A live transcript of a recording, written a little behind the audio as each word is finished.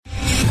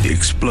The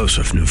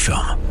explosive new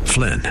film,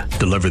 Flynn,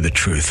 deliver the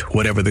truth,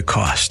 whatever the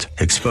cost,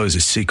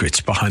 exposes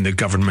secrets behind the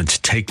government's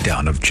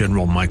takedown of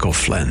General Michael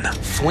Flynn.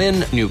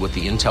 Flynn knew what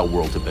the intel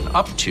world had been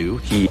up to.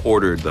 He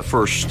ordered the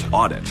first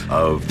audit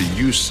of the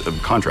use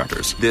of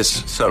contractors.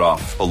 This set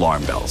off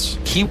alarm bells.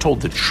 He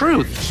told the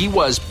truth. He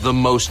was the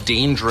most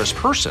dangerous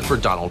person for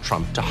Donald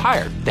Trump to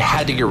hire. They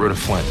had to get rid of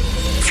Flynn.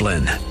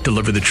 Flynn,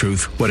 deliver the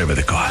truth, whatever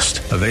the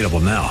cost. Available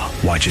now.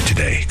 Watch it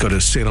today. Go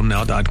to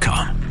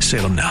salemnow.com.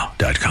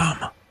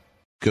 salemnow.com.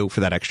 Go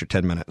for that extra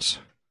 10 minutes.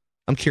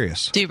 I'm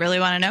curious. Do you really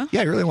want to know? Yeah,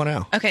 I really want to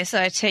know. Okay,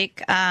 so I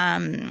take,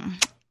 well,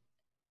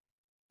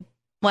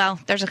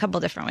 there's a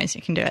couple different ways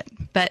you can do it.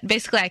 But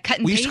basically, I cut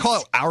and paste. We used to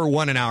call it hour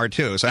 1 and hour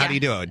 2. So how do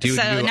you do it? Do you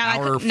do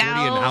hour 40 and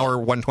hour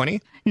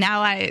 120?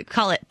 Now I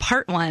call it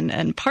part 1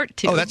 and part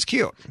 2. Oh, that's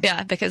cute.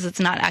 Yeah, because it's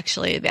not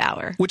actually the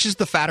hour. Which is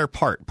the fatter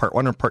part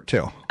 1 or part 2?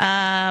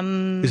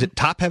 Is it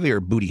top heavy or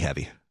booty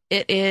heavy?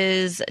 It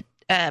is...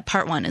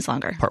 part 1 is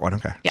longer. Part 1,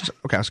 okay. Yeah.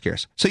 Okay, I was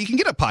curious. So you can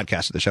get a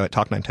podcast of the show at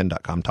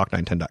talk910.com,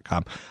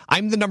 talk910.com.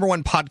 I'm the number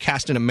 1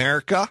 podcast in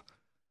America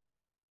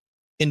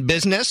in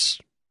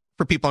business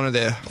for people under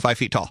the 5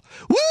 feet tall.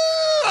 Woo!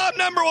 I'm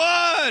number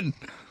 1!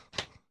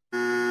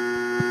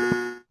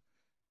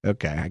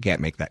 Okay, I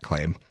can't make that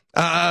claim.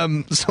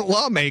 So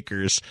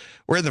lawmakers,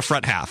 we're in the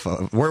front half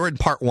we're in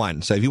part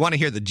 1. So if you want to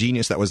hear the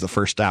genius that was the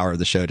first hour of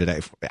the show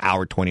today,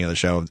 hour 20 of the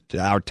show,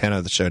 hour 10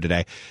 of the show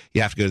today,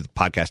 you have to go to the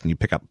podcast and you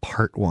pick up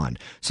part 1.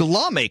 So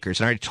lawmakers,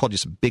 and I already told you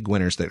some big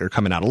winners that are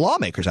coming out of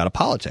lawmakers, out of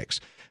politics,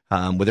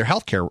 with their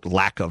healthcare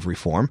lack of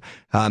reform.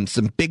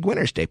 Some big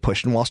winners today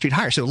pushing Wall Street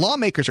higher. So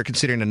lawmakers are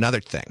considering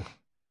another thing.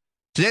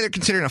 Today they're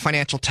considering a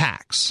financial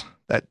tax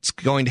that's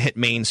going to hit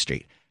Main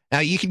Street.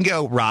 Now you can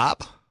go,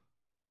 Rob,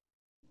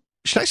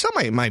 should I sell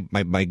my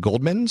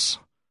Goldmans?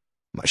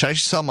 Should I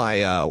sell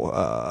my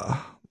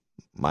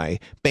my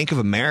Bank of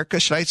America?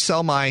 Should I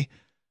sell my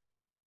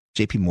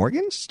JP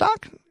Morgan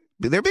stock?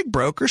 They're big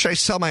brokers. Should I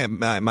sell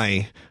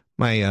my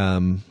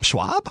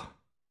Schwab?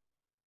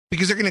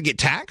 Because they're going to get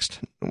taxed?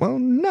 Well,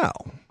 no.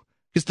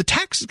 Because the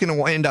tax is going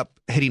to end up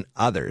hitting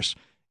others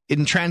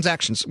in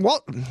transactions.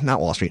 Well,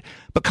 not Wall Street,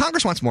 but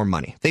Congress wants more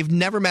money. They've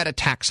never met a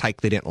tax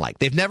hike they didn't like.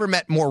 They've never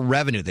met more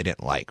revenue they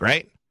didn't like,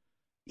 right?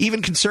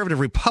 Even conservative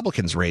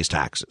Republicans raise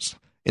taxes.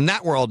 In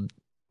that world,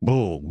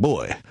 oh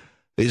boy,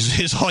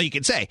 is all you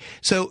can say.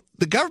 So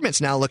the government's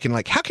now looking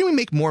like, how can we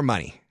make more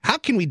money? How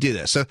can we do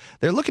this? So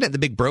they're looking at the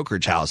big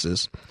brokerage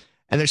houses,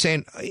 and they're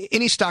saying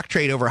any stock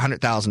trade over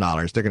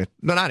 $100,000, they're going to,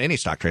 no, not any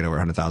stock trade over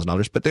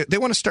 $100,000, but they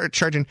want to start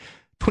charging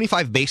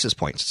 25 basis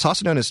points. It's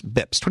also known as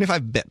BIPs,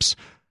 25 BIPs.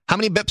 How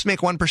many BIPs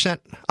make 1%?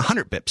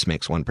 100 BIPs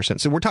makes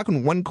 1%. So we're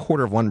talking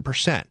 1/4 of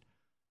 1%,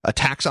 a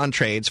tax on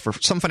trades for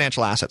some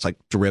financial assets like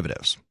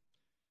derivatives.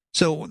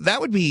 So that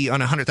would be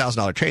on a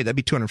 $100,000 trade. That'd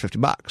be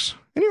 $250.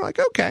 And you're like,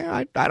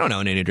 okay, I don't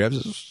own any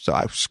derivatives,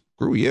 so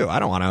screw you. I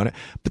don't want to own it.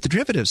 But the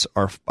derivatives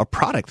are a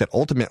product that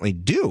ultimately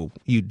you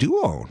do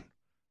own.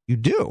 You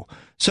do.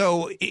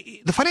 So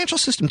the financial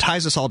system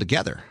ties us all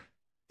together.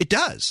 It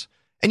does.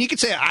 And you could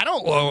say, I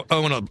don't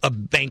own a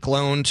bank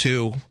loan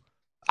to...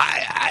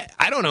 I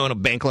don't own a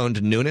bank loan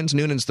to Noonan's.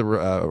 Noonan's the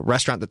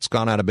restaurant that's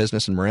gone out of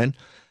business in Marin.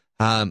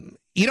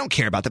 You don't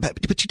care about that,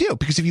 but you do.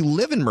 Because if you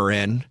live in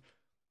Marin...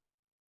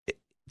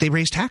 They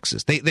raise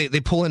taxes. They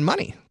pull in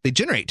money. They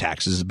generate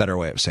taxes is a better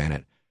way of saying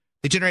it.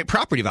 They generate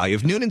property value.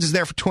 If Noonan's is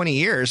there for 20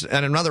 years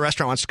and another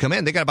restaurant wants to come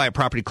in, they got to buy a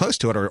property close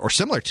to it or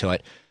similar to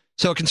it.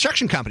 So a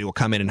construction company will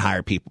come in and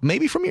hire people,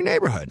 maybe from your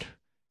neighborhood,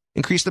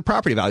 increase the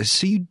property value.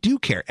 So you do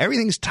care.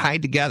 Everything's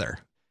tied together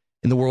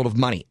in the world of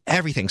money.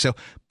 Everything. So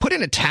put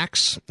in a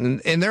tax, and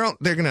they're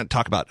going to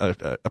talk about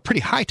a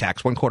pretty high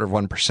tax, 1/4 of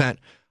 1%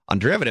 on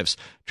derivatives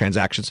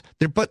transactions.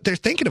 But they're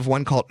thinking of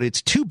one called,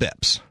 it's 2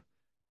 BIPs.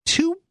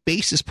 2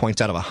 basis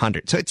points out of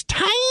 100. So it's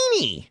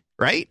tiny,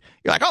 right?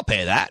 You're like, I'll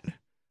pay that.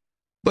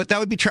 But that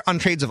would be on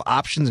trades of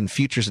options and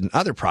futures and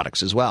other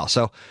products as well.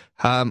 So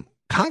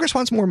Congress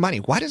wants more money.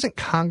 Why doesn't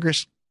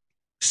Congress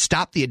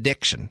stop the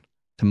addiction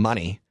to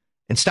money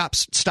and stop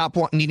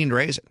needing to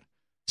raise it?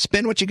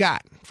 Spend what you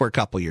got for a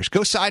couple years.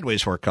 Go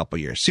sideways for a couple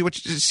years. See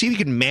if you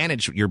can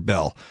manage your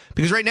bill.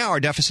 Because right now our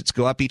deficits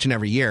go up each and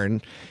every year,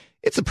 and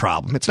it's a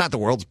problem. It's not the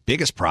world's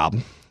biggest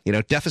problem. You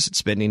know, deficit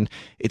spending,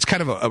 it's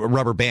kind of a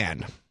rubber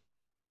band.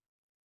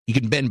 You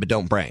can bend but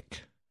don't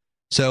break.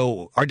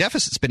 So our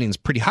deficit spending is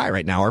pretty high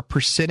right now. Our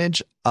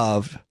percentage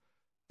of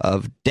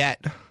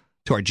debt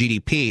to our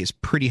GDP is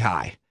pretty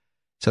high.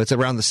 So it's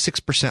around the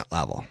 6%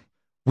 level.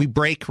 We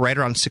break right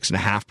around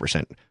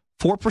 6.5%.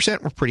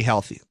 4%, we're pretty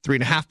healthy.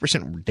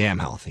 3.5%, we're damn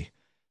healthy.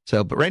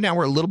 So, but right now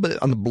we're a little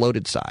bit on the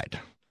bloated side.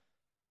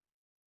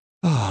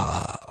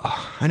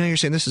 Oh, I know you're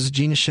saying this is a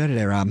genius show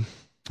today, Rob.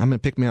 I'm going to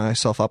pick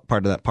myself up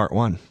part of that part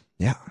 1.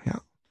 Yeah.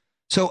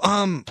 So,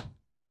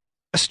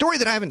 a story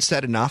that I haven't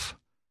said enough.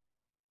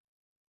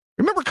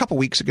 Remember a couple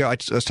weeks ago, I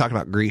was talking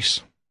about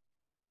Greece.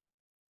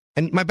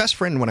 And my best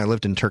friend when I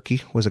lived in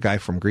Turkey was a guy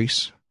from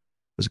Greece.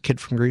 Was a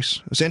kid from Greece.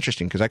 It was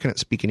interesting because I couldn't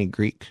speak any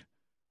Greek.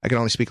 I could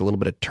only speak a little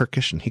bit of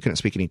Turkish, and he couldn't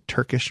speak any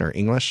Turkish or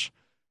English.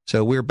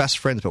 So we were best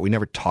friends, but we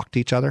never talked to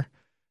each other.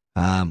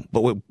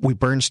 But we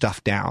burn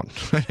stuff down.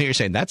 You're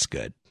saying that's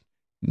good.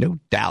 No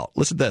doubt.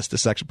 Listen to this.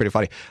 This is actually pretty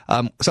funny.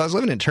 So I was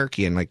living in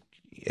Turkey, and like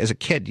as a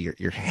kid,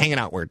 you're hanging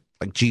out where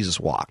like Jesus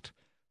walked.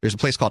 There's a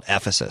place called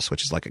Ephesus,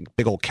 which is like a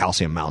big old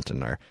calcium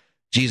mountain, or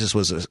Jesus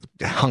was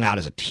hung out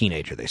as a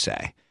teenager, they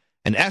say.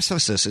 And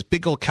Ephesus, this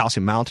big old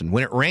calcium mountain,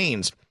 when it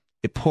rains,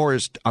 it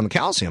pours on the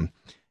calcium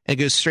and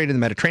it goes straight into the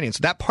Mediterranean.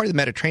 So that part of the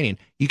Mediterranean,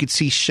 you could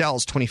see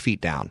shells 20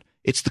 feet down.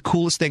 It's the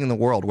coolest thing in the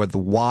world where the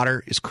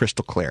water is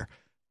crystal clear.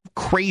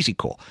 Crazy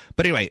cool.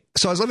 But anyway,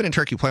 so I was living in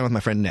Turkey playing with my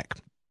friend Nick,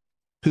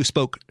 who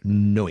spoke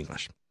no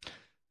English.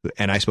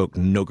 And I spoke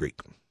no Greek.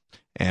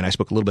 And I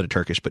spoke a little bit of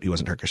Turkish, but he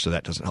wasn't Turkish, so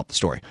that doesn't help the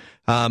story.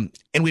 And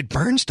we'd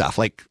burn stuff.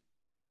 Like,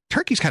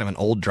 Turkey's kind of an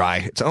old dry.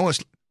 It's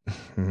almost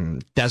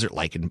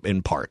desert-like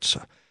in parts.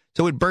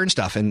 So we'd burn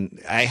stuff,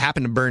 and I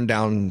happened to burn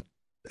down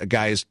a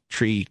guy's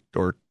tree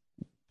or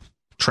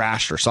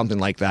trash or something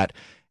like that.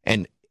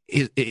 And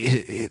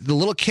the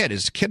little kid,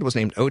 his kid was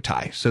named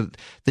Otai. So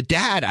the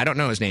dad, I don't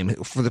know his name.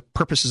 For the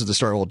purposes of the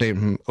story, we'll name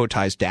him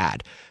Otai's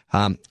dad.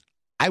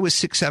 I was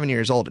 6, 7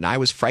 years old, and I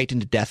was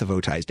frightened to death of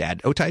Otai's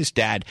dad. Otai's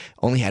dad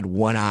only had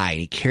one eye, and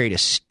he carried a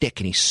stick,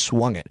 and he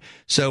swung it.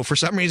 So for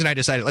some reason, I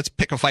decided, let's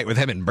pick a fight with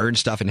him and burn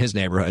stuff in his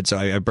neighborhood. So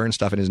I burned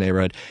stuff in his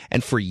neighborhood.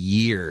 And for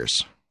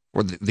years,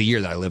 or the year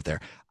that I lived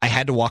there, I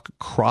had to walk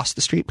across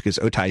the street because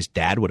Otai's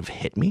dad would have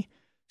hit me.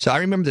 So I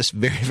remember this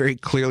very, very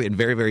clearly and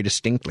very, very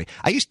distinctly.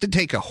 I used to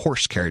take a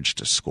horse carriage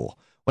to school.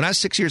 When I was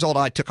 6 years old,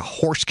 I took a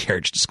horse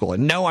carriage to school.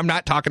 And no, I'm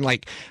not talking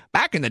like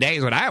back in the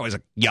days when I was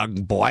a young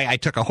boy, I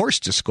took a horse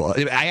to school.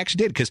 I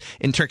actually did, because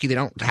in Turkey, they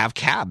don't have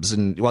cabs.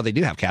 And, well, they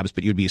do have cabs,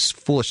 but you'd be a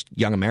foolish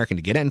young American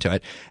to get into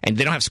it. And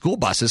they don't have school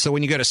buses. So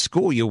when you go to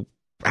school,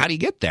 how do you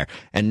get there?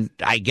 And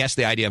I guess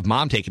the idea of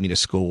mom taking me to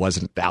school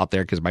wasn't out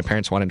there, because my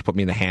parents wanted to put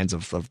me in the hands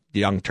of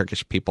young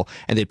Turkish people,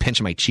 and they'd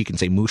pinch my cheek and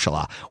say,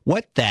 Mushallah.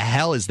 What the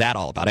hell is that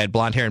all about? I had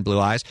blonde hair and blue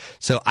eyes,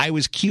 so I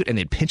was cute, and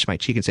they'd pinch my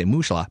cheek and say,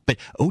 Mushallah. But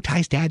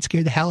Otai's dad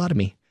scared the hell out of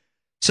me.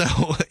 So,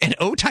 and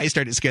Otai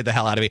started to scare the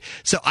hell out of me.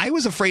 So I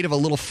was afraid of a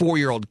little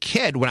 4-year-old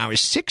kid when I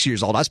was 6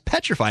 years old. I was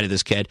petrified of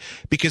this kid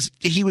because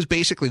he was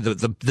basically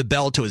the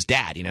bell to his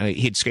dad. You know,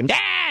 he'd scream,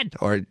 Dad!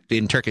 Or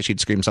in Turkish, he'd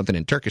scream something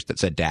in Turkish that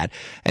said Dad.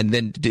 And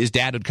then his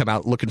dad would come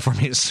out looking for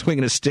me and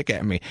swinging a stick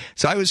at me.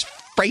 So I was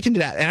frightened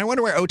to death. And I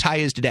wonder where Otai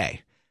is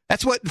today.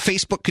 That's what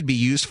Facebook could be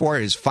used for,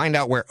 is find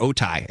out where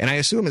Otai. And I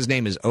assume his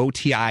name is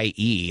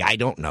O-T-I-E. I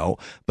don't know,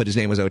 but his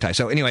name was Otai.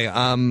 So anyway,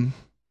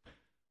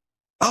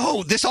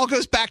 oh, this all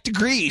goes back to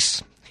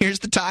Greece. Here's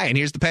the tie, and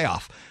here's the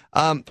payoff.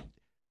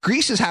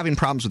 Greece is having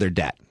problems with their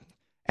debt,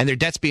 and their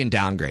debt's being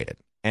downgraded.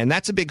 And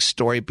that's a big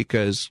story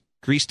because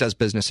Greece does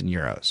business in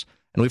euros.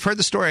 And we've heard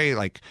the story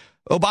like,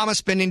 Obama's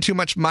spending too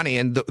much money,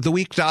 and the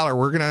weak dollar,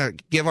 we're going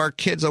to give our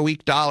kids a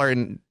weak dollar,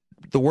 and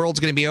the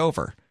world's going to be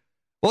over.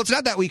 Well, it's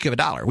not that weak of a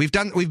dollar. We've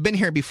been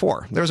here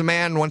before. There was a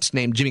man once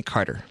named Jimmy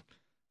Carter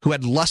who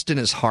had lust in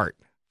his heart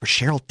for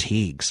Cheryl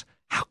Tiegs.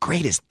 How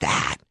great is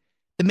that?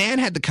 The man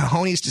had the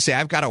cojones to say,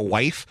 I've got a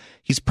wife.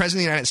 He's president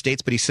of the United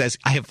States, but he says,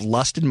 I have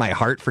lust in my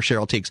heart for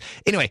Cheryl Tiegs.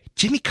 Anyway,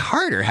 Jimmy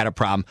Carter had a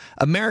problem.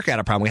 America had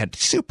a problem. We had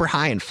super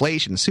high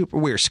inflation.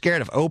 We were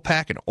scared of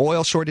OPEC and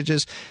oil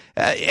shortages.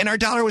 And our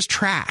dollar was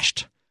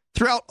trashed.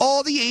 Throughout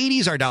all the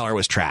 80s, our dollar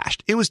was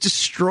trashed. It was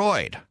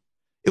destroyed.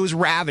 It was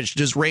ravaged.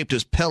 It was raped. It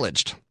was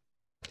pillaged.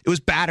 It was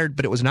battered,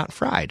 but it was not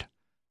fried.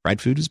 Fried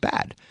food is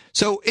bad.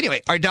 So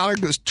anyway, our dollar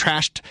was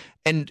trashed,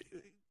 and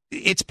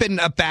it's been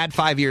a bad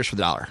 5 years for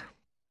the dollar.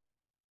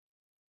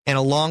 And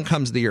along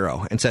comes the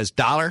euro and says,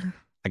 dollar,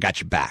 I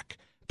got your back.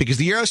 Because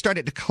the euro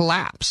started to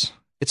collapse.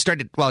 It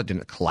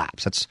didn't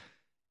collapse.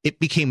 It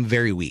became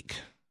very weak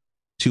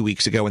 2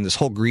 weeks ago when this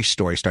whole Greece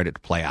story started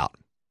to play out.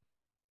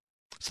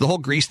 So the whole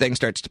Greece thing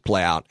starts to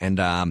play out, and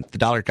the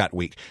dollar got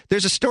weak.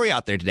 There's a story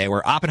out there today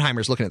where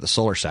Oppenheimer's looking at the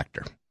solar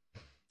sector.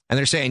 And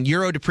they're saying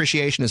euro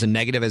depreciation is a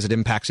negative as it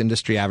impacts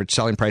industry average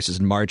selling prices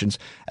and margins,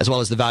 as well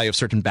as the value of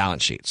certain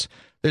balance sheets.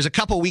 There's a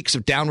couple weeks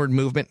of downward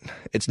movement.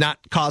 It's not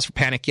cause for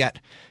panic yet.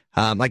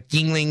 Like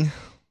Yingling,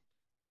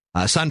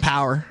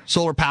 SunPower,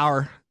 Solar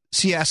Power,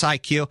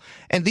 CSIQ,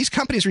 and these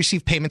companies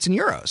receive payments in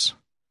euros.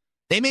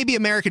 They may be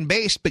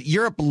American-based, but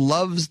Europe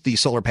loves the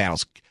solar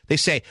panels. They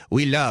say,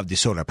 we love the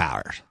solar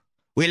power.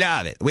 We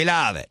love it. We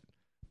love it.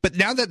 But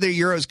now that the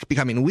euro is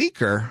becoming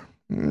weaker,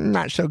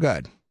 not so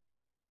good.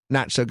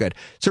 Not so good.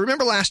 So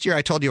remember last year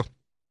I told you,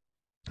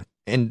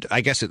 and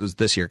I guess it was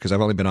this year because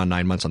I've only been on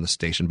 9 months on this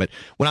station, but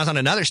when I was on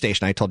another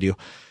station, I told you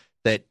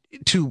that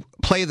to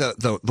play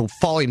the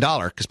falling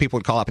dollar, because people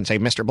would call up and say,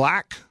 Mr.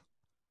 Black,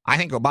 I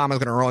think Obama's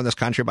going to ruin this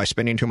country by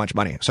spending too much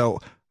money. So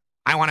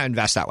I want to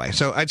invest that way.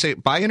 So I'd say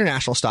buy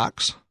international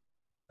stocks.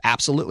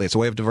 Absolutely. It's a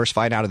way of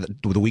diversifying out of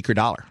the weaker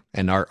dollar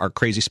and our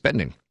crazy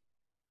spending,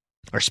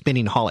 our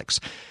spending holics.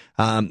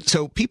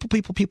 So people.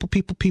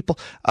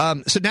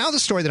 So now the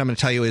story that I'm going to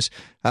tell you is,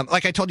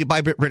 like I told you,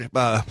 buy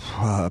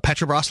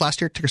Petrobras last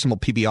year, ticker symbol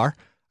PBR.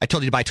 I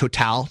told you to buy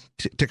Total,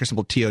 ticker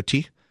symbol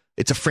TOT.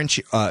 It's a French.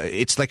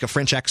 It's like a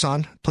French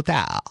Exxon.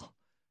 Total.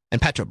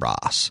 and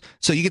Petrobras.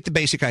 So you get the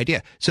basic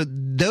idea. So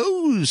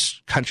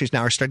those countries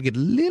now are starting to get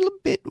a little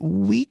bit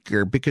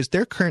weaker because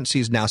their currency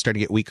is now starting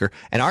to get weaker,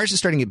 and ours is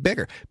starting to get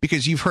bigger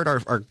because you've heard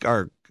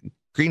our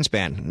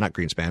not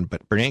Greenspan,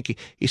 but Bernanke,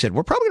 he said,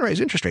 we're probably going to raise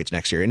interest rates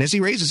next year. And as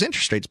he raises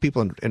interest rates,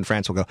 people in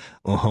France will go,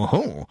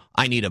 oh,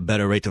 I need a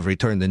better rate of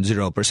return than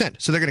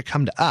 0%. So they're going to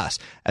come to us.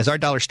 As our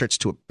dollar starts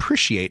to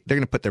appreciate, they're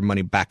going to put their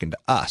money back into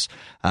us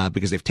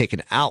because they've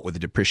taken out with the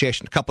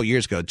depreciation. A couple of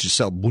years ago,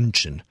 Gisele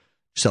Bündchen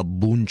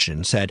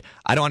said,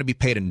 I don't want to be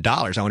paid in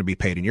dollars. I want to be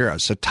paid in euros.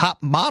 So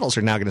top models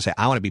are now going to say,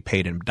 I want to be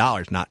paid in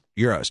dollars, not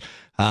euros,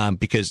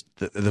 because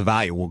the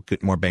value will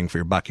get more bang for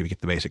your buck if you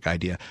get the basic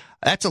idea.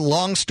 That's a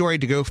long story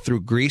to go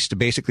through Greece to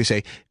basically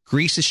say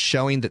Greece is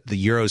showing that the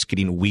euro is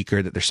getting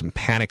weaker, that there's some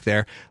panic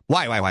there.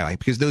 Why?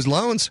 Because those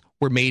loans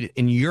were made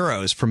in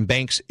euros from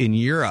banks in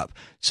Europe.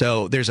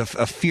 So there's a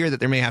fear that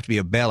there may have to be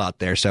a bailout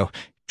there. So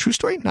true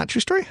story? Not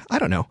true story? I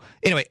don't know.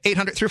 Anyway,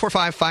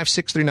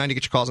 800-345-5639 to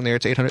get your calls in there.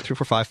 It's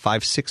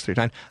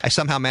 800-345-5639. I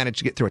somehow managed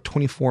to get through a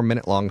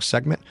 24-minute long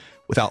segment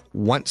without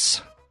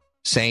once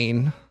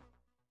saying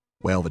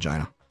whale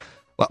vagina.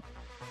 Well,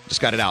 just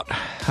got it out.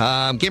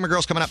 Gamer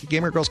Girl's coming up. What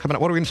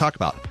are we going to talk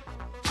about?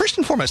 First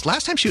and foremost,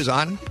 last time she was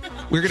on,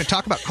 we were going to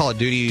talk about Call of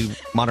Duty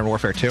Modern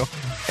Warfare 2.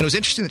 And it was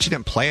interesting that she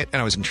didn't play it,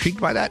 and I was intrigued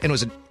by that. And it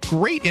was a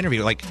great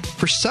interview. Like,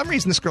 for some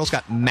reason, this girl's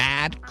got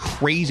mad,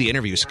 crazy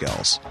interview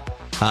skills.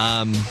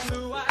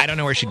 I don't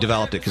know where she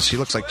developed it because she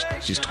looks like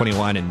she's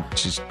 21 and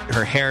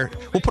her hair.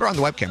 We'll put her on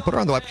the webcam. Put her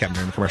on the webcam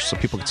during the commercial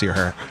so people can see her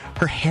hair.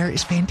 Her hair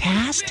is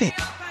fantastic.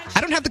 I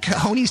don't have the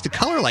cojones to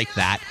color like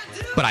that,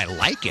 but I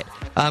like it.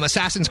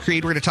 Assassin's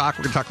Creed, we're going to talk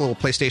a little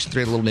PlayStation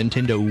 3, a little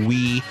Nintendo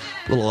Wii,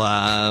 a little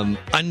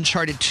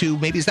Uncharted 2.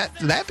 Maybe is that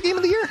the game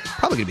of the year?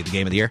 Probably going to be the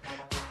game of the year.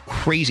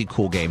 Crazy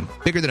cool game.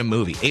 Bigger than a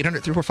movie.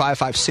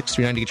 800-345-5639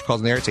 to get your calls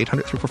in there. It's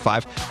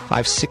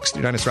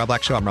 800-345-5639. It's Rob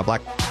Black Show. I'm Rob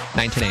Black.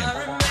 9-10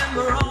 a.m.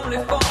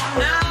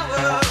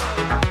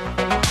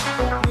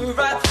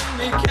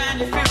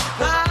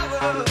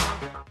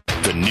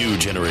 The new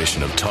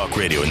generation of talk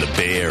radio in the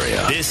Bay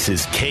Area. This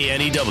is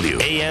KNEW,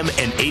 AM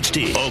and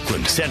HD.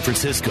 Oakland, San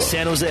Francisco,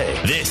 San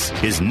Jose. This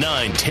is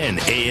 910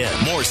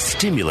 AM. More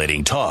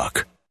stimulating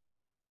talk.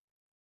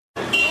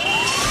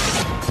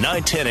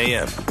 9:10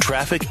 a.m.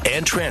 Traffic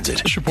and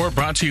transit. This report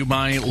brought to you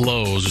by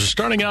Lowe's.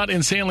 Starting out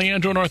in San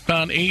Leandro,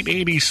 northbound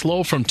 880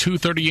 slow from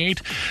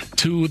 238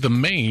 to the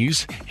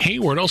Maze.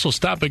 Hayward also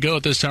stop and go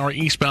at this hour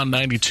eastbound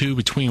 92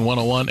 between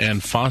 101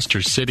 and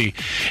Foster City.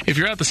 If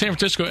you're at the San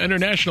Francisco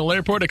International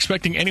Airport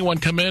expecting anyone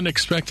come in,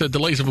 expect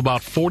delays of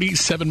about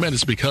 47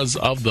 minutes because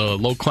of the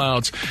low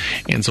clouds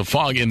and some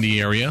fog in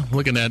the area.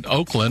 Looking at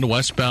Oakland,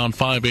 westbound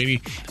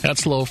 580,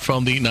 that's slow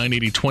from the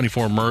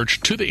 980-24 merge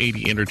to the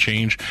 80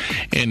 interchange.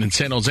 And in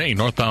San Jose,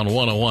 northbound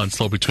 101,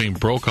 slow between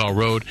Brokaw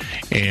Road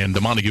and the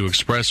Montague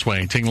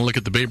Expressway. Taking a look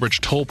at the Bay Bridge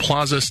Toll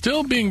Plaza,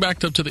 still being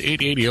backed up to the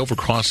 880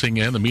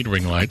 overcrossing and the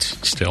metering lights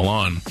still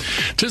on.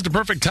 'Tis the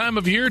perfect time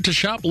of year to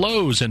shop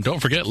Lowe's, and don't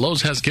forget,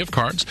 Lowe's has gift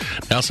cards.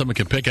 Now someone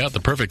can pick out the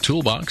perfect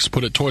toolbox,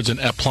 put it towards an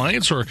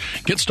appliance, or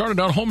get started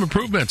on home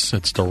improvements.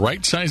 It's the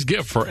right size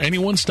gift for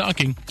anyone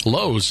stocking.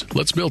 Lowe's,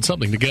 let's build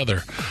something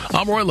together.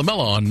 I'm Roy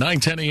Lamella on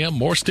 910 a.m.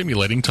 More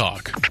stimulating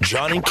talk.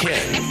 John and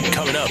Ken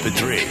coming up at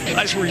 3.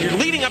 As you're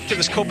leading up to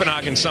this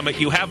Copenhagen summit,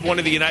 you have one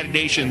of the United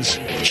Nations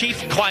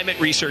chief climate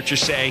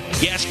researchers say,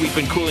 yes, we've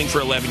been cooling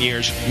for 11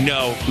 years.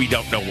 No, we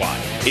don't know why.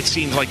 It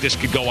seems like this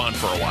could go on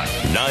for a while.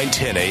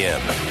 9:10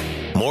 a.m.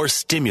 More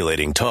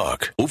stimulating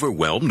talk.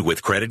 Overwhelmed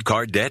with credit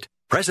card debt?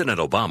 President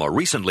Obama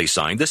recently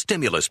signed the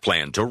stimulus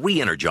plan to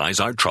re-energize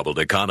our troubled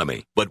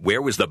economy. But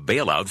where was the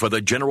bailout for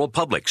the general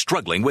public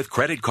struggling with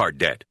credit card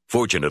debt?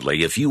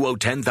 Fortunately, if you owe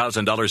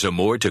 $10,000 or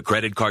more to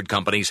credit card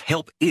companies,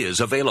 help is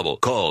available.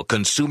 Call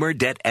Consumer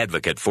Debt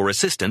Advocate for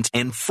assistance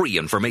and free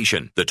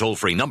information. The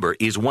toll-free number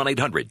is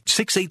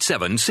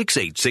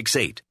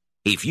 1-800-687-6868.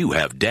 If you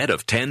have debt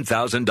of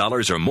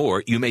 $10,000 or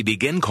more, you may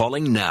begin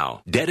calling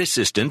now. Debt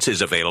assistance is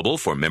available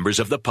for members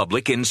of the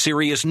public in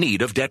serious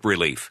need of debt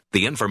relief.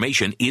 The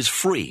information is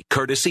free,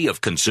 courtesy of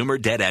Consumer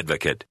Debt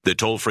Advocate. The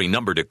toll-free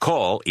number to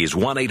call is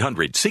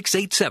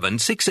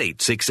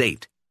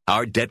 1-800-687-6868.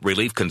 Our debt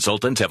relief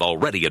consultants have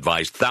already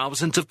advised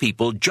thousands of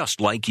people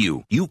just like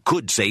you. You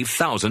could save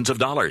thousands of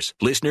dollars.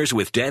 Listeners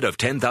with debt of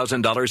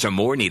 $10,000 or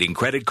more needing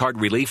credit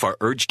card relief are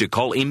urged to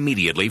call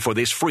immediately for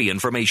this free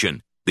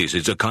information. This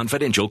is a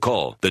confidential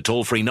call. The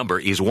toll-free number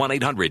is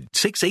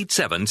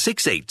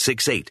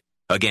 1-800-687-6868.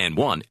 Again,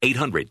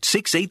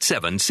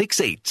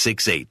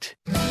 1-800-687-6868.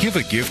 Give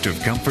a gift of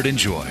comfort and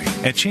joy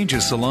at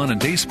Changes Salon and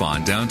Day Spa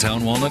in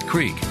downtown Walnut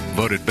Creek.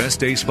 Voted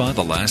Best Day Spa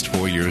the last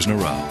 4 years in a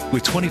row.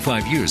 With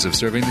 25 years of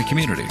serving the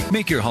community.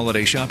 Make your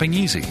holiday shopping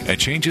easy at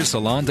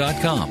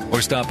ChangesSalon.com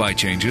or stop by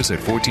Changes at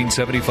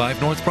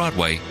 1475 North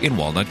Broadway in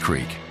Walnut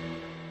Creek.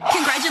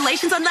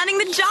 Congratulations on landing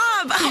the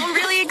job. I'm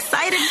really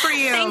excited for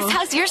you. Thanks.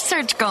 How's your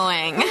search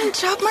going? The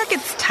job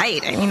market's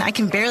tight. I mean, I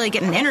can barely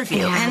get an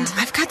interview, and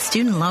I've got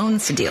student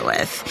loans to deal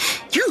with.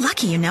 You're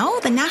lucky, you know?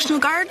 The National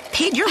Guard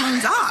paid your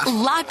loans off.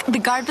 Luck. The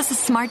Guard was a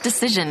smart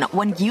decision,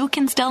 one you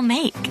can still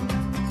make.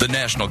 The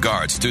National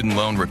Guard Student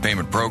Loan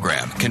Repayment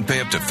Program can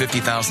pay up to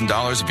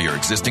 $50,000 of your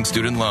existing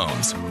student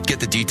loans. Get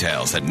the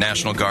details at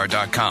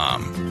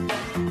nationalguard.com.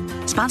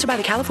 Sponsored by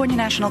the California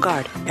National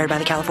Guard. Aired by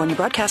the California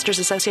Broadcasters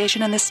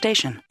Association and this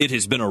station. It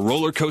has been a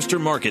roller coaster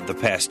market the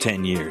past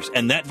 10 years,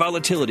 and that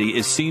volatility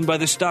is seen by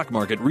the stock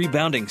market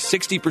rebounding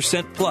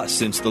 60% plus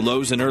since the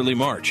lows in early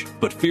March.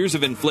 But fears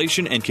of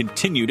inflation and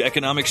continued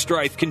economic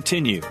strife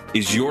continue.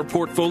 Is your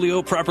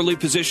portfolio properly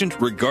positioned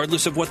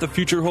regardless of what the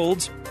future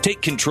holds?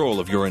 Take control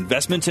of your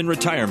investments and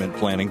retirement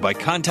planning by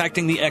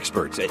contacting the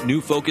experts at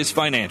New Focus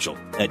Financial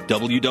at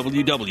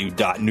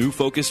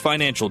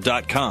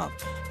www.newfocusfinancial.com.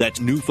 That's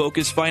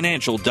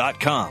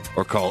newfocusfinancial.com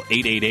or call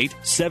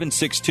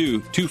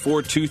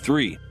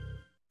 888-762-2423.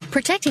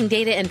 Protecting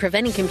data and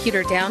preventing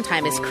computer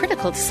downtime is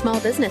critical to small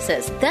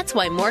businesses. That's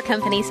why more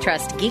companies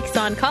trust Geeks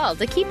On Call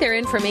to keep their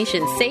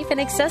information safe and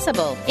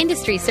accessible.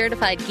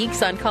 Industry-certified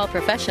Geeks On Call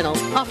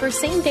professionals offer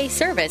same-day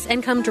service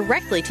and come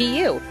directly to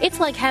you. It's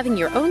like having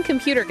your own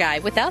computer guy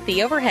without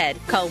the overhead.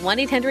 Call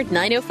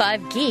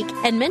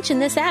 1-800-905-GEEK and mention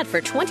this ad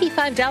for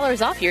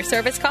 $25 off your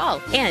service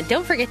call. And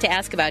don't forget to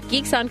ask about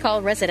Geeks On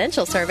Call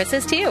residential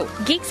services, too.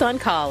 Geeks On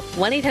Call,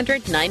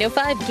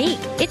 1-800-905-GEEK.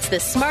 It's the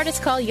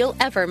smartest call you'll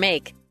ever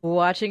make.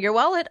 Watching your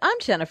wallet, I'm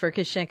Jennifer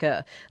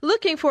Kishinka.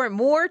 Looking for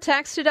more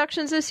tax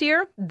deductions this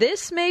year?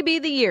 This may be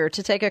the year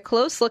to take a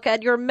close look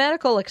at your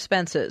medical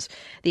expenses.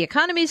 The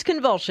economy's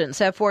convulsions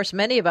have forced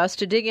many of us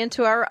to dig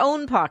into our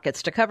own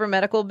pockets to cover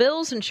medical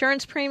bills,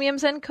 insurance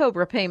premiums, and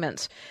COBRA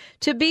payments.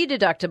 To be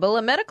deductible,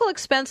 a medical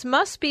expense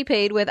must be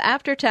paid with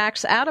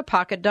after-tax,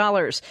 out-of-pocket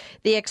dollars.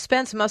 The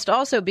expense must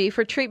also be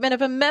for treatment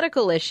of a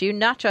medical issue,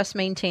 not just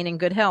maintaining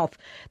good health.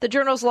 The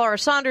Journal's Laura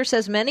Saunders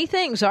says many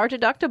things are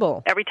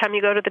deductible. Every time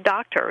you go to the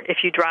doctor, if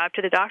you drive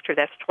to the doctor,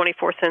 that's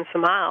 24 cents a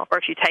mile. Or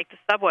if you take the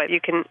subway, you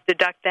can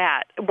deduct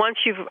that. Once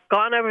you've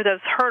gone over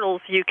those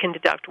hurdles, you can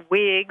deduct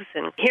wigs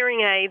and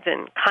hearing aids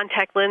and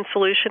contact lens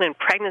solution and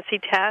pregnancy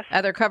tests.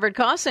 Other covered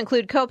costs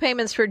include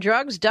co-payments for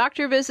drugs,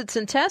 doctor visits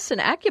and tests, and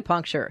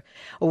acupuncture.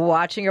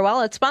 Watching Your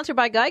Wallet, sponsored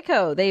by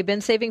Geico. They've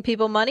been saving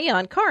people money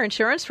on car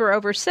insurance for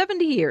over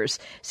 70 years.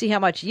 See how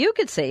much you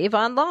could save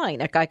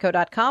online at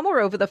geico.com or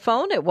over the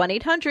phone at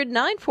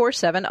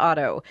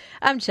 1-800-947-AUTO.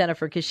 I'm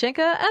Jennifer Kishinka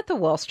at the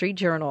Wall Street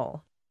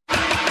Journal.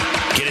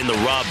 Get in the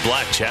Rob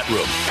Black chat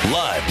room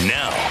live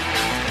now.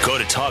 Go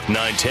to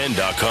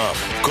talk910.com.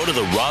 Go to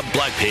the Rob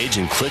Black page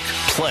and click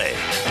play.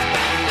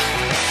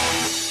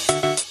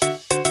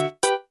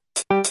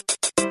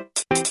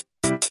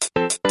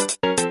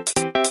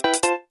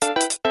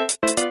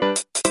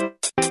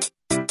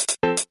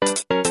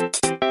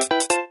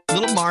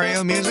 Little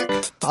Mario music.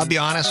 I'll be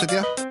honest with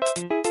you.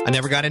 I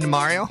never got into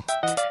Mario.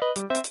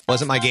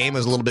 Wasn't my game. It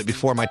was a little bit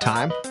before my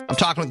time. I'm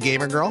talking with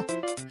Gamer Girl.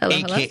 Hello,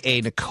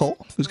 a.k.a.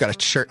 Nicole, who's got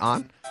a shirt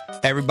on.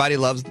 Everybody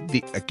loves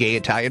a gay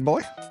Italian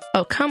boy.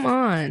 Oh, come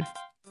on.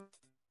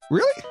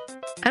 Really?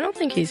 I don't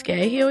think he's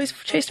gay. He always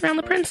chased around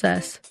the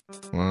princess.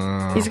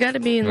 He's got to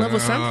be in love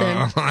with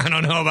something. I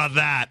don't know about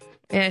that.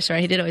 Yeah, sure.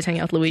 He did always hang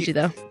out with Luigi,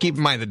 though. Keep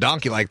in mind, the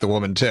donkey liked the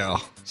woman, too.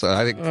 So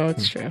I think... Oh,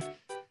 it's true.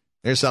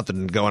 There's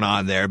something going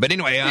on there. But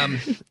anyway,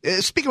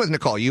 speaking with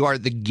Nicole, you are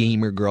the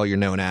Gamer Girl you're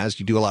known as.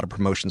 You do a lot of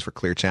promotions for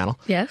Clear Channel.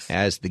 Yes.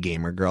 As the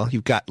Gamer Girl.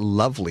 You've got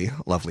lovely,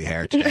 lovely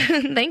hair today.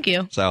 Thank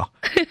you. So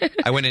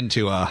I went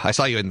into, I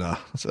saw you in the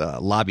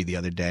lobby the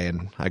other day,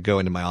 and I go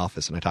into my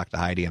office and I talk to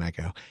Heidi and I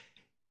go,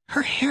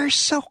 her hair is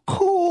so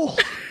cool.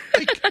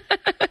 Like,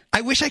 I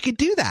wish I could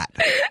do that.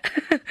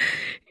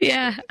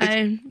 Yeah.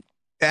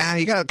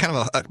 You got kind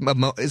of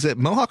is it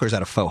mohawk or is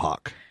that a faux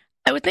hawk?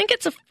 I would think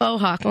it's a faux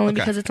hawk only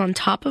because it's on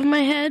top of my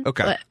head.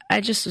 Okay. But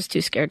I just was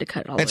too scared to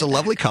cut it all the way It's a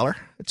lovely color.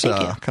 It's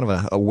kind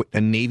of a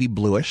navy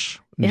bluish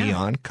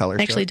neon color.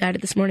 I actually dyed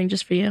it this morning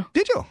just for you.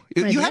 Did you?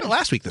 You had it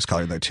last week this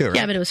color though too, right?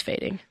 Yeah, but it was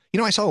fading.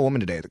 You know, I saw a woman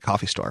today at the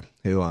coffee store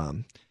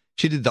who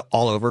she did the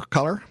all over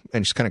color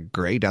and she's kind of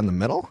gray down the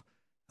middle.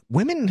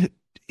 Women,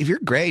 if you're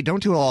gray,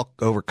 don't do all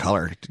over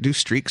color. Do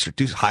streaks or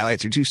do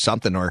highlights or do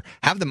something or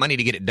have the money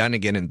to get it done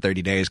again in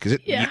 30 days because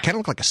you kind of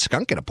look like a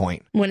skunk at a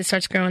point. When it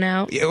starts growing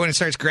out? Yeah, when it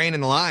starts graying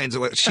in the lines.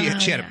 She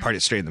had to part it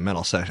straight in the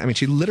middle. So, I mean,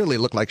 she literally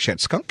looked like she had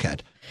skunk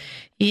head.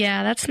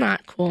 Yeah, that's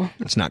not cool.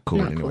 It's not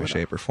cool in any way,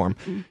 shape, or form.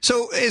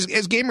 So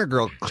as Gamer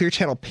Girl, Clear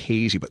Channel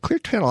pays you, but Clear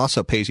Channel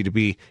also pays you to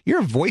be, you're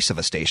a voice of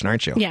a station,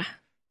 aren't you? Yeah.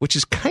 Which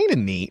is kind of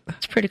neat.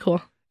 It's pretty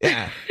cool.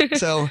 Yeah.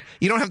 So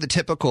you don't have the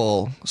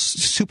typical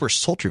super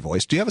sultry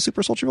voice. Do you have a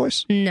super sultry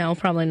voice? No,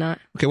 probably not.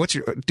 Okay, what's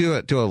your do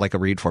a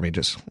read for me?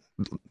 Just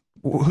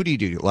who do you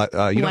do? You don't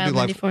Wild do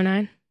live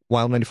 94.9.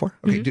 Wild 94.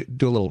 Okay,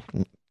 do a little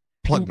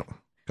plug.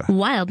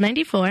 Wild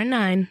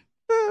 94.9.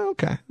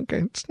 Okay.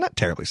 It's not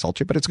terribly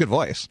sultry, but it's a good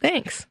voice.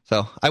 Thanks.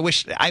 So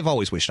I've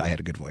always wished I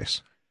had a good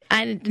voice.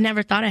 I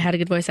never thought I had a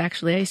good voice,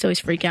 actually. I used to always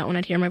freak out when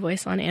I'd hear my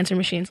voice on answer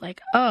machines, like,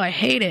 oh, I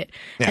hate it.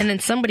 Yeah. And then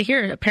somebody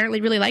here apparently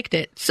really liked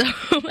it. So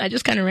I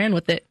just kind of ran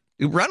with it.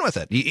 You run with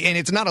it. And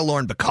it's not a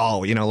Lauren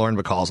Bacall. You know, Lauren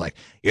Bacall's like,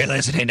 you're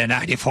listening to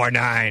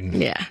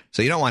 94.9. Yeah.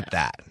 So you don't want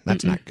that.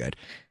 That's not good.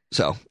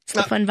 So it's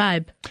a fun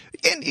vibe.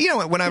 And, you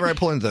know, whenever I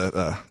pull into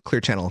the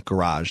Clear Channel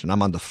garage and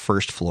I'm on the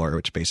first floor,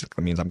 which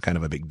basically means I'm kind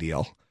of a big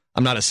deal.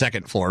 I'm not a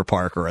second floor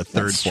park or a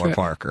third floor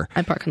parker.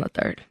 I park on the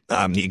third.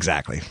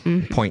 Exactly.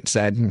 Mm-hmm. Point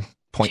said.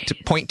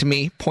 Point to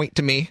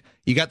me.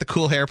 You got the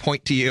cool hair.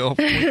 Point to you. Point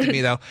to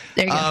me, though.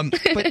 There you go.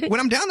 But when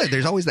I'm down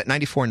there's always that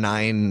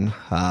 94.9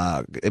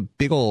 a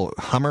big old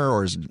Hummer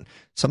or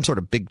some sort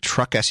of big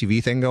truck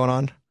SUV thing going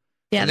on.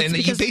 Yeah, and then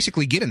you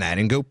basically get in that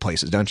and go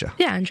places, don't you?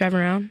 Yeah, and drive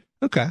around.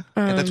 Okay.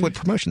 And that's what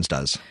Promotions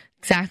does.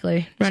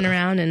 Exactly. Run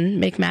around and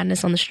make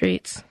madness on the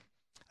streets. I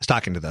was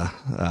talking to the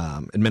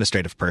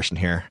administrative person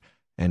here,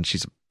 and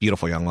she's a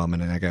beautiful young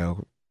woman, and I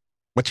go,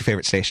 what's your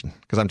favorite station?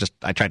 Because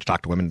I tried to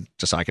talk to women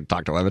just so I could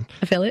talk to women.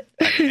 I feel it.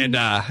 And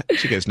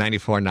she goes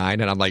 94.9,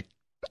 and I'm like,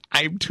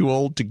 I'm too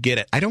old to get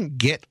it. I don't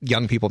get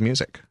young people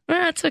music.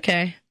 Well, that's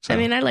okay. So, I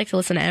mean, I like to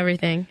listen to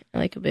everything. I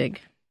like a big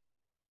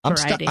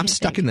variety. I'm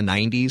stuck in the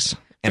 90s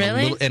and,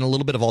 really? a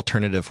little bit of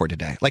alternative for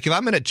today. Like if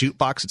I'm in a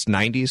jukebox, it's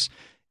 90s.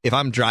 If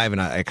I'm driving,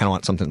 I kind of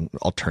want something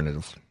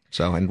alternative.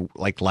 So, and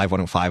like Live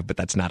 105, but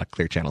that's not a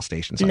Clear Channel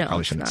station, so I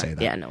probably shouldn't say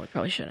that. Yeah, no, we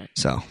probably shouldn't.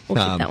 So we'll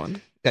keep that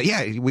one.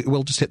 Yeah,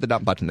 we'll just hit the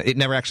dump button. It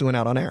never actually went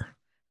out on air.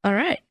 All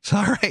right. It's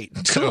all right.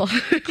 Cool.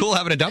 So, cool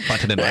having a dump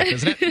button in life,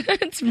 isn't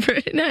it? It's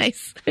pretty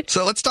nice.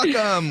 So let's talk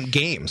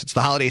games. It's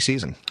the holiday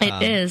season.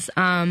 It is.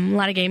 A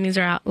lot of games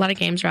are out. A lot of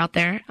games are out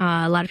there.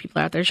 A lot of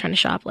people are out there trying to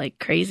shop like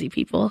crazy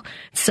people.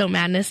 It's so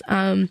madness.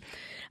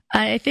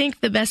 I think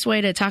the best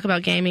way to talk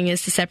about gaming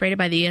is to separate it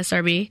by the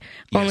ESRB.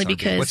 Only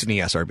because what's an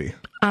ESRB?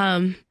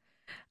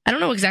 I don't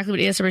know exactly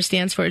what ESRB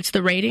stands for. It's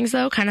the ratings,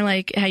 though, kind of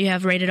like how you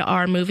have rated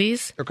R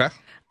movies. Okay.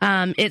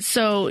 It's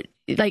so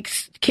like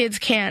kids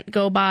can't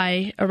go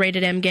buy a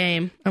rated M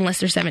game unless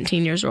they're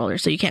 17 years or older.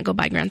 So you can't go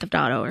buy Grand Theft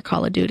Auto or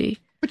Call of Duty.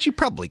 But you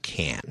probably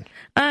can.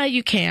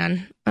 You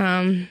can.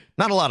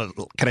 Not a lot of,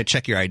 can I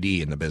check your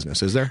ID in the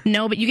business, is there?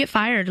 No, but you get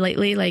fired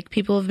lately. Like,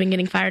 people have been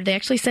getting fired. They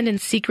actually send in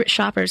secret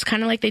shoppers,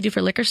 kind of like they do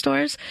for liquor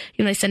stores.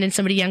 You know, they send in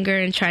somebody younger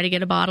and try to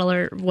get a bottle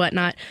or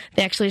whatnot.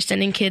 They actually are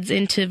sending kids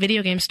into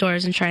video game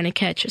stores and trying to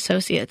catch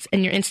associates,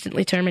 and you're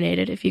instantly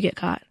terminated if you get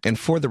caught. And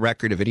for the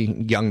record, if any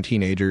young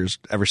teenagers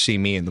ever see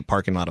me in the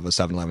parking lot of a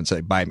 7-Eleven and say,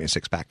 buy me a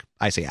six-pack,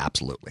 I say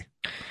absolutely.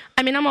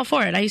 I mean, I'm all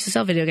for it. I used to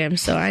sell video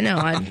games, so I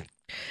know.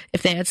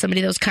 If they had somebody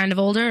that was kind of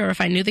older, or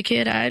if I knew the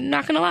kid, I'm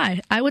not going to lie,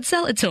 I would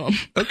sell it to them.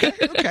 Okay.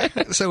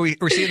 So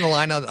we're seeing the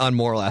line on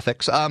moral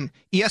ethics.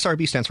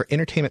 ESRB stands for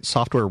Entertainment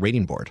Software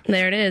Rating Board.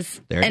 There it is.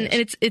 And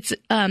it's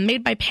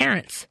made by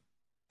parents.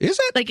 Is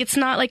it? Like, it's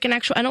not like an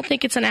actual, I don't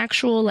think it's an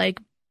actual, like,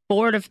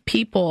 board of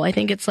people. I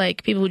think it's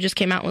like people who just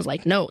came out and was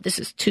like, no, this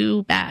is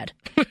too bad.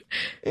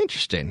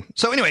 Interesting.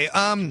 So anyway,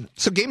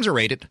 so games are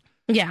rated.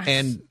 Yeah.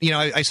 And, you know,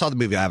 I saw the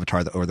movie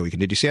Avatar over the weekend.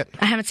 Did you see it?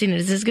 I haven't seen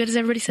it. Is it as good as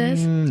everybody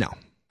says? No.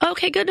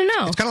 Okay, good to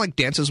know. It's kind of like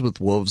Dances with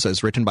Wolves,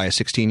 as written by a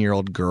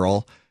 16-year-old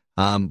girl.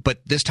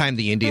 But this time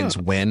the Indians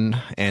win,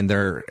 and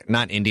they're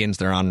not Indians.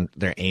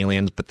 They're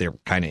aliens, but they're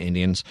kind of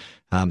Indians.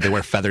 They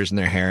wear feathers in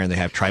their hair, and they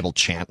have tribal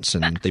chants,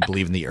 and they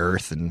believe in the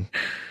earth, and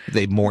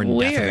they mourn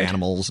death of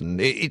animals. And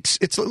it's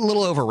a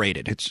little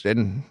overrated. It's a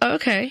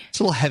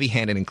little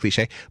heavy-handed and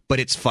cliche,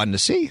 but it's fun to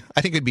see. I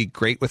think it'd be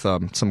great with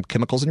some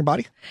chemicals in your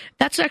body.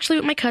 That's actually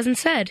what my cousin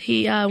said.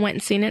 He went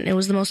and seen it, and it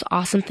was the most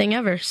awesome thing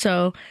ever.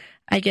 So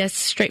I guess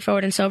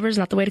straightforward and sober is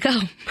not the way to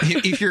go.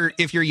 If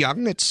you're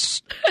young,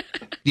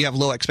 you have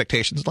low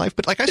expectations in life.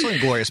 But like I saw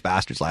Inglourious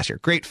Basterds last year,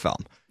 great film.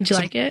 Did you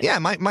like it? Yeah,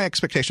 my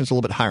expectations are a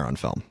little bit higher on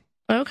film.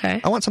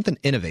 Okay. I want something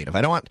innovative.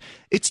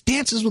 It's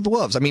Dances with the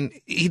Wolves. I mean,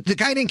 the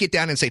guy didn't get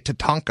down and say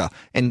Tatanka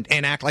and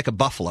act like a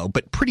buffalo,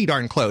 but pretty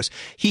darn close.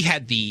 He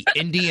had the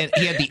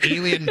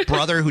alien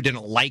brother who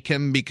didn't like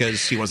him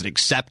because he wasn't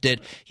accepted.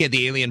 He had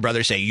the alien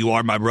brother say, "You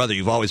are my brother.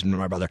 You've always been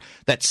my brother."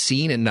 That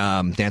scene in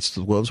Dances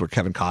with the Wolves where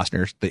Kevin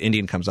Costner, the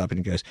Indian, comes up and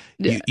he goes,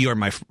 "You are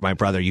my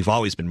brother. You've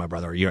always been my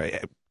brother." You're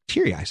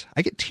teary eyes.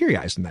 I get teary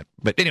eyes in that.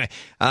 But anyway,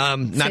 not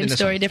Same in this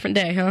story, one. different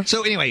day, huh?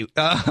 So anyway,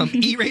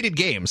 E-rated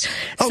games.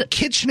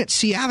 Kids shouldn't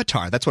see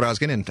Avatar. That's what I was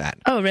getting into that.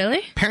 Oh,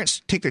 really?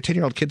 Parents take their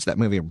 10-year-old kids to that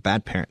movie are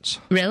bad parents.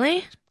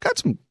 Really? Got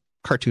some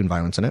cartoon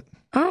violence in it.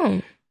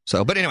 Oh.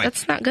 So, but anyway.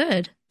 That's not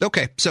good.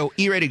 Okay, so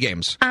E-rated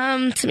games.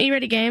 Some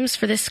E-rated games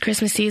for this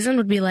Christmas season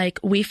would be like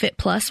Wii Fit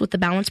Plus with the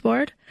balance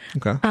board.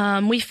 Okay.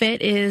 Wii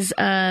Fit is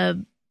a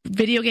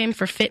video game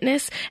for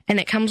fitness, and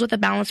it comes with a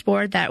balance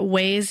board that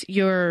weighs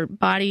your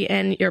body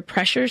and your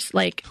pressures.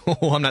 Like,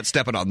 I'm not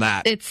stepping on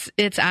that.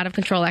 It's out of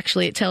control.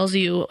 Actually, it tells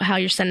you how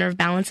your center of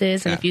balance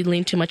is, and if you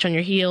lean too much on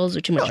your heels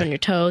or too much on your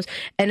toes.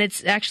 And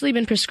it's actually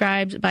been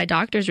prescribed by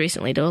doctors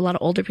recently to a lot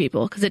of older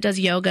people because it does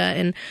yoga.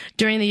 And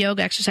during the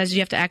yoga exercises,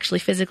 you have to actually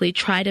physically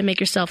try to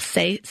make yourself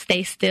stay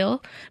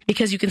still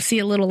because you can see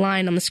a little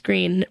line on the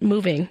screen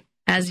moving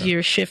as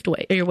your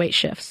weight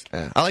shifts.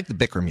 I like the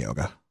Bikram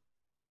yoga.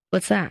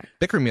 What's that?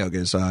 Bikram yoga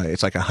is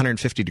it's like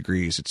 150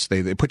 degrees.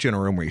 They put you in a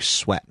room where you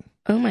sweat.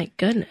 Oh my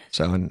goodness.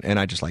 So and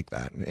I just like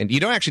that. And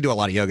you don't actually do a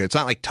lot of yoga. It's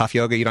not like tough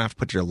yoga. You don't have to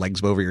put your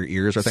legs over your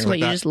ears or things like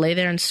that. You just lay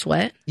there and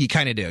sweat? You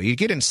kind of do. You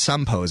get in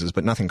some poses,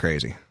 but nothing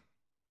crazy.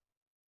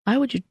 Why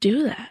would you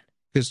do that?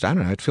 Because I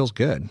don't know, it feels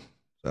good.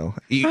 So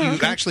you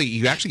actually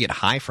get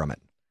high from it.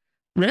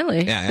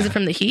 Really? Yeah, Is it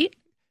from the heat?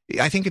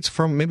 I think it's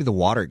from maybe the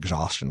water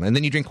exhaustion. And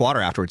then you drink water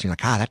afterwards, and you're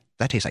like,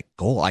 that tastes like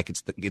gold. Like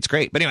it's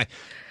great. But anyway,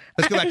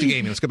 let's go back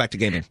to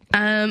gaming.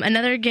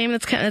 Another game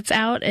that's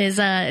out is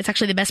it's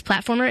actually the best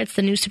platformer. It's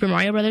the new Super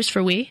Mario Brothers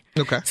for Wii.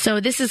 Okay.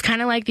 So this is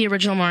kind of like the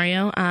original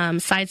Mario,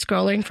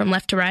 side-scrolling from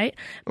left to right.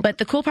 But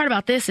the cool part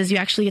about this is you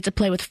actually get to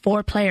play with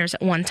 4 players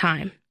at one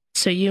time.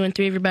 So you and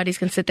 3 of your buddies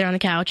can sit there on the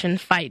couch and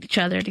fight each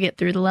other to get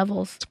through the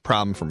levels. It's a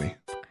problem for me.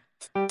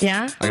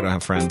 Yeah? I don't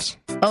have friends.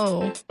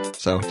 Oh.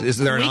 So is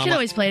there an We could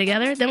always play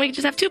together. Then we could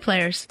just have 2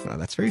 players. Oh,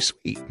 that's very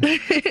sweet.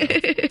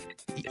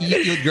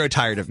 You'd grow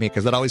tired of me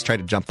because I'd always try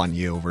to jump on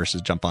you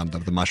versus jump on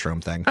the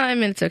mushroom thing. I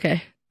mean, it's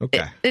okay.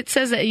 Okay. It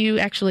says that you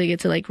actually get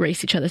to like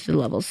race each other through the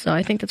levels, so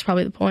I think that's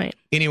probably the point.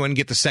 Anyone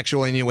get the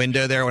sexual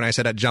innuendo there when I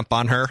said I'd jump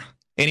on her?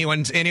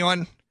 Anyone?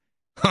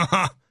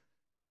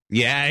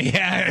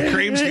 Yeah,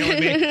 Cream's stealing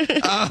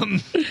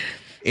me.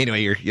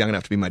 Anyway, you're young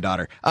enough to be my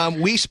daughter.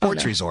 Wii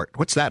Sports Resort.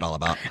 What's that all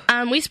about?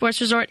 Wii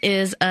Sports Resort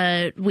is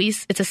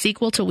it's a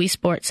sequel to Wii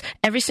Sports.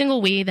 Every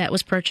single Wii that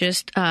was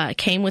purchased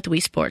came with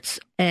Wii Sports,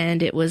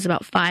 and it was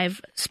about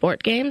 5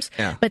 sport games.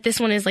 Yeah. But this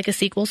one is like a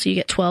sequel, so you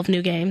get 12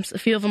 new games. A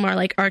few of them are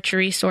like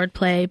archery,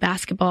 swordplay,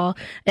 basketball.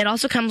 It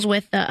also comes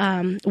with the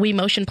Wii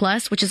Motion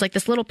Plus, which is like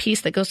this little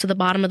piece that goes to the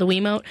bottom of the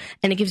Wiimote,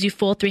 and it gives you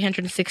full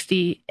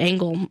 360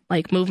 angle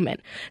like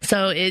movement.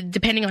 So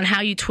depending on how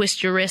you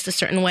twist your wrist a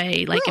certain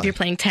way, like if you're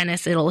playing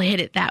tennis, it'll hit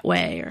it that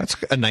way. That's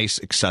a nice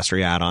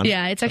accessory add-on.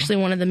 Yeah, it's actually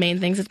one of the main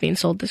things that's being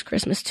sold this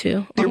Christmas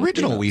too. The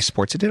original Wii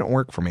Sports, it didn't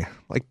work for me.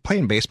 Like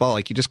playing baseball,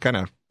 like you just kind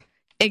of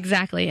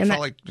exactly, and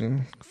felt like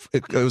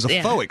it was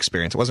a faux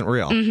experience. It wasn't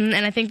real. Mm-hmm.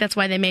 And I think that's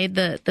why they made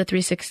the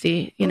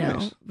 360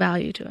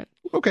 value to it.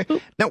 Okay.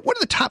 Now, what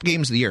are the top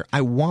games of the year? I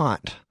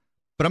want,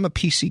 but I'm a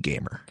PC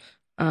gamer,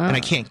 and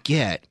I can't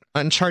get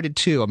Uncharted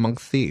 2: Among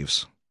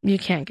Thieves. You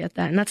can't get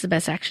that, and that's the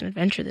best action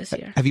adventure this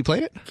year. Have you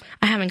played it?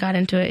 I haven't got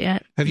into it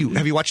yet. Have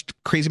you watched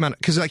crazy amount?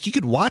 Because like you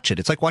could watch it.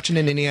 It's like watching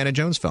an Indiana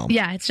Jones film.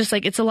 Yeah, it's just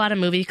like it's a lot of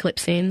movie clip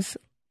scenes,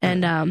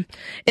 and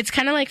it's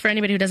kind of like, for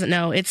anybody who doesn't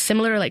know, it's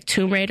similar to like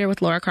Tomb Raider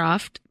with Lara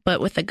Croft,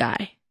 but with a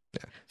guy.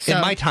 Yeah. So,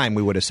 in my time,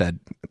 we would have said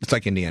it's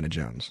like Indiana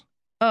Jones.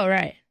 Oh,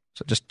 right.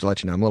 So just to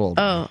let you know, I'm a little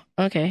older.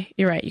 Oh, okay.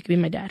 You're right. You could be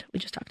my dad. We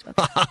just talked about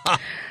that.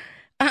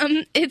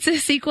 It's a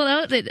sequel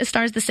though that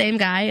stars the same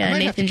guy, I might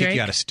Nathan have to Drake. kick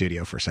you out of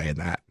studio for saying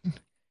that.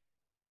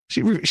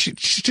 She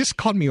just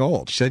called me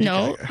old. She said,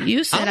 "No,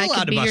 you said I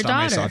could be your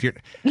daughter."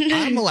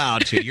 I'm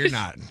allowed to. You're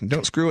not.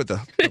 Don't screw with the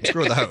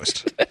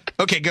host.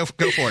 Okay, go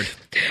forward.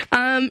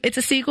 It's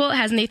a sequel. It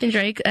has Nathan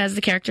Drake as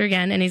the character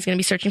again, and he's going to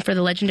be searching for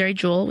the legendary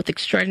jewel with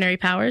extraordinary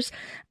powers.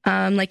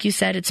 Like you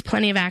said, it's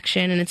plenty of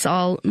action, and it's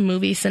all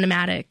movie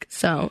cinematic,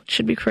 so it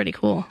should be pretty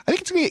cool. I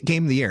think it's going to get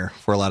Game of the Year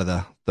for a lot of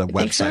the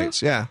websites.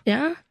 So? Yeah.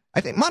 Yeah? I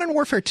think Modern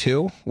Warfare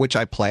 2, which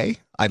I play,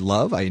 I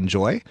love, I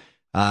enjoy.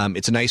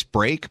 It's a nice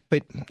break,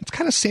 but it's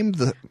kind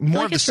of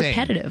more of the same. It's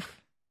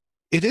repetitive.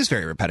 It is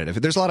very repetitive.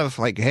 There's a lot of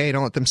like, hey,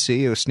 don't let them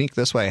see you. Sneak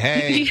this way.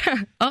 Hey. Yeah.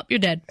 Oh, you're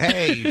dead.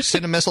 Hey,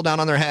 send a missile down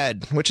on their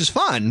head, which is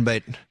fun,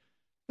 but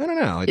I don't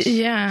know. It's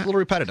a little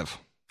repetitive.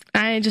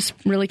 I just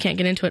really can't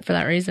get into it for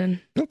that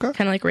reason. Okay.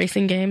 Kind of like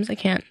racing games. I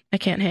can't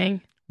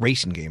hang.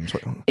 Racing games?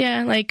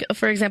 Yeah, like,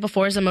 for example,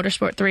 Forza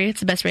Motorsport 3. It's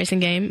the best racing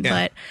game,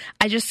 but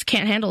I just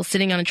can't handle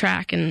sitting on a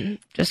track and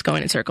just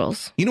going in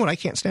circles. You know what I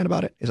can't stand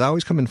about it? Is I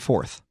always come in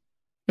fourth.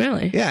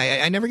 Really?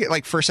 Yeah, I never get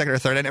like first, second, or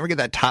third. I never get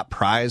that top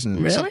prize,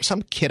 and really?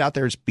 some kid out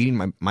there is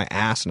beating my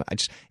ass, and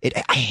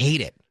I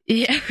hate it.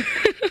 Yeah.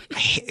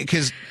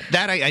 Because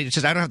that I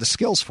don't have the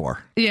skills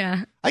for.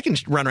 Yeah. I can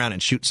run around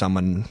and shoot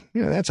someone.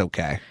 That's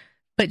okay.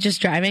 But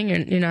just driving,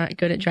 you're not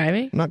good at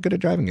driving? I'm not good at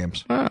driving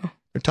games. Oh.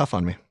 They're tough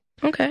on me.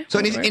 Okay. So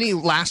any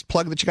last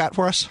plug that you got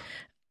for us?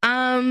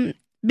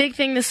 Big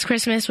thing this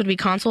Christmas would be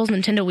consoles.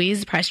 Nintendo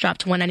Wii's price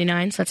dropped to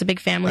 $199, so that's a big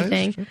family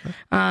thing.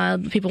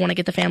 Okay. People want to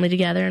get the family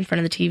together in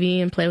front of the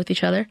TV and play with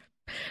each other.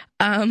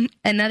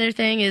 Another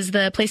thing is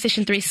the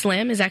PlayStation 3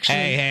 Slim is actually...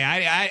 Hey,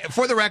 I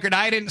for the record,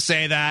 I didn't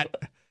say that.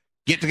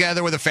 Get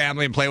together with a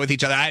family and play with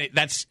each other.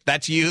 That's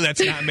you.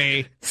 That's not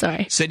me.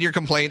 Sorry. Send your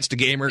complaints to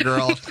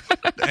gamergirl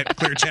at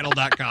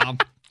clearchannel.com.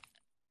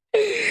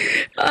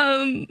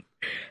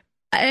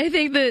 I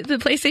think the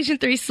PlayStation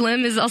 3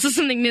 Slim is also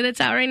something new that's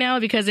out right now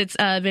because it's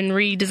been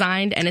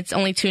redesigned and it's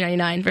only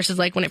 $299 versus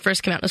like when it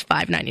first came out it was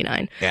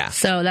 $599. Yeah.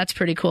 So that's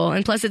pretty cool.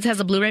 And plus it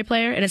has a Blu-ray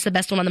player and it's the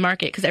best one on the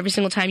market because every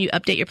single time you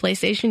update your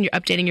PlayStation, you're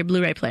updating your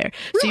Blu-ray player.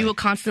 Really? So you will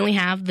constantly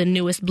have the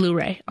newest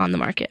Blu-ray on the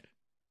market.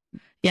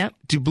 Yep.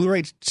 Do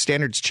Blu-ray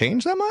standards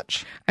change that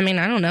much? I mean,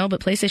 I don't know,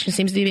 but PlayStation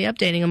seems to be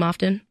updating them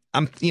often.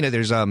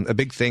 There's a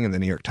big thing in the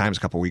New York Times a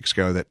couple weeks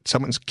ago that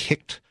someone's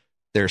kicked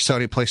their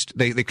Sony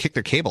they kicked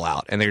their cable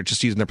out and they're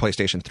just using their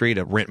PlayStation 3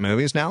 to rent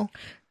movies now.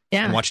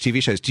 Yeah. And watch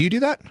TV shows. Do you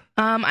do that?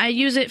 I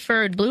use it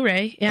for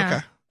Blu-ray. Yeah.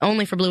 Okay.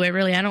 Only for Blu-ray,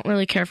 really. I don't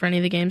really care for any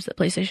of the games that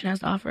PlayStation has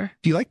to offer.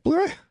 Do you like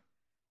Blu-ray?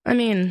 I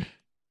mean,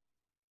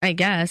 I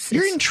guess.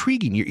 You're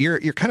intriguing.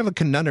 You're kind of a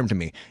conundrum to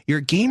me. You're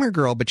a gamer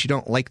girl, but you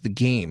don't like the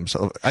game.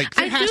 So I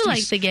do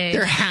like the game.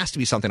 There has to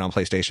be something on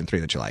PlayStation 3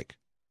 that you like.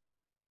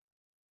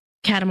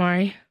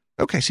 Katamari.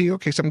 Okay, so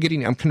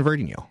I'm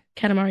converting you.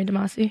 Katamari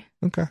Damacy.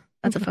 Okay.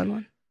 That's a fun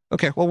one.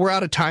 Okay, well, we're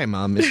out of time.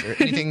 Is there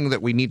anything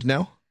that we need to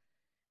know?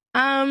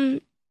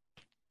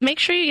 Make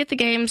sure you get the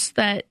games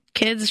that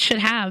kids should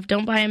have.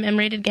 Don't buy them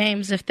M-rated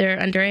games if they're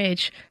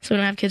underage. So we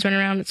don't have kids running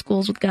around at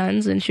schools with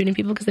guns and shooting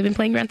people because they've been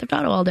playing Grand Theft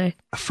Auto all day.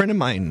 A friend of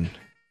mine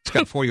has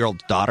got a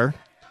 4-year-old daughter,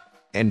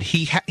 and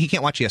he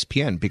can't watch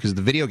ESPN because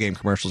the video game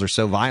commercials are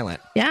so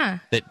violent. Yeah.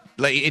 That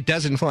it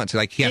does influence.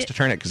 Like, he has to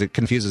turn it because it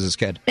confuses his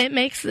kid. It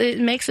makes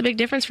a big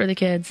difference for the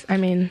kids. I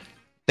mean...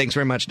 Thanks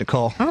very much,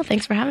 Nicole. Oh,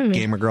 thanks for having me.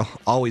 Gamer Girl.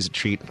 Always a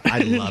treat. I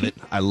love it.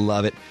 I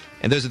love it.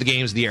 And those are the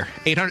games of the year.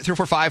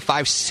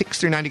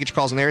 800-345-5639 to get your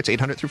calls in there. It's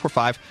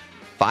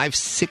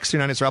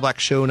 800-345-5639. It's Rob Black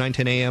Show,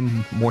 9:10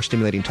 a.m. More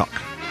stimulating talk.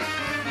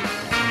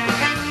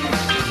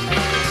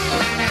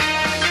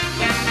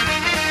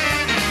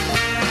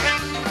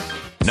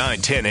 Nine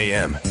 10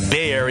 a.m.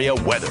 Bay Area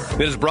weather.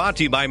 It is brought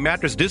to you by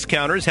Mattress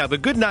Discounters. Have a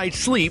good night's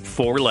sleep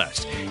for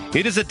less.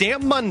 It is a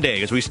damp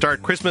Monday as we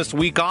start Christmas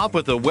week off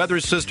with a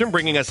weather system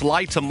bringing us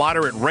light to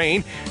moderate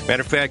rain.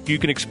 Matter of fact, you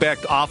can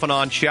expect off and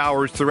on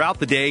showers throughout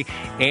the day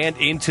and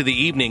into the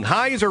evening.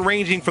 Highs are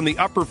ranging from the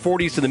upper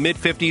 40s to the mid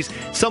 50s.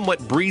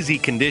 Somewhat breezy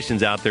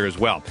conditions out there as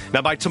well.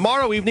 Now, by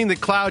tomorrow evening, the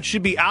clouds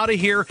should be out of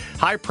here.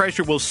 High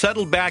pressure will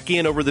settle back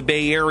in over the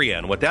Bay Area.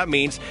 And what that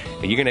means,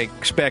 you're going to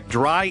expect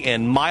dry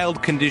and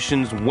mild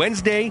conditions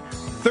Wednesday,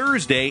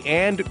 Thursday,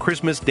 and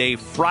Christmas Day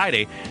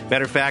Friday.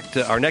 Matter of fact,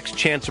 our next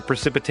chance of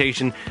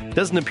precipitation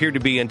doesn't appear to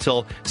be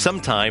until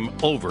sometime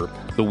over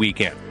the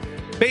weekend.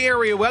 Bay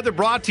Area weather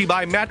brought to you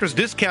by Mattress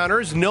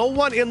Discounters. No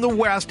one in the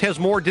West has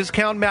more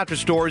discount mattress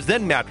stores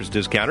than Mattress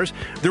Discounters.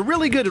 They're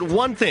really good at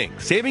one thing,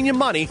 saving you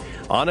money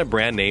on a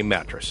brand name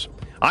mattress.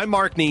 I'm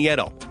Mark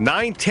Nieto,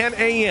 9:10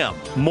 a.m.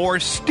 More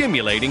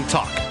stimulating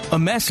talk. A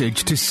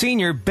message to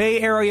senior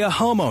Bay Area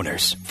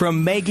homeowners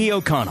from Maggie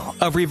O'Connell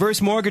of Reverse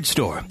Mortgage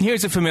Store.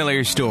 Here's a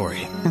familiar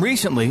story.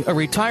 Recently, a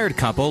retired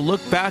couple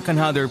looked back on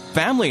how their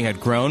family had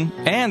grown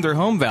and their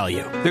home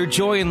value. Their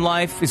joy in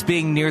life is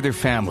being near their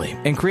family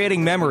and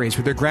creating memories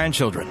with their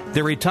grandchildren.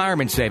 Their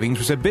retirement savings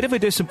was a bit of a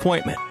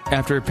disappointment.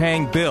 After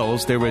paying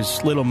bills, there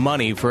was little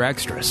money for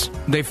extras.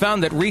 They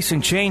found that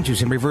recent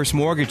changes in reverse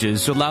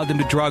mortgages allowed them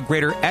to draw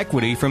greater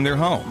equity from their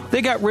home.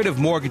 They got rid of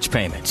mortgage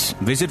payments,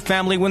 visit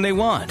family when they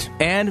want,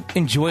 and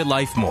enjoy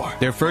life more.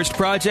 Their first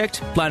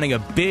project? Planning a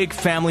big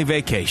family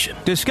vacation.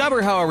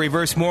 Discover how a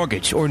reverse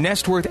mortgage or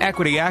Nest Worth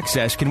Equity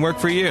Access can work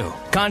for you.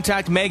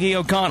 Contact Maggie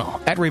O'Connell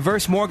at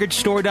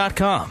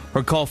reversemortgagestore.com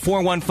or call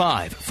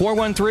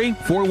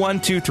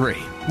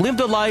 415-413-4123. Live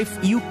the life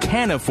you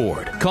can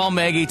afford. Call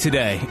Maggie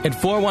today at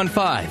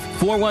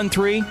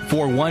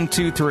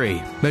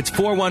 415-413-4123. That's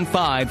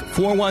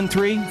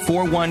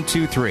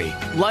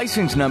 415-413-4123.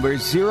 License number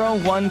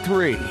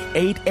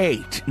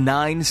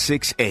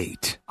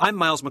 013-88968. I'm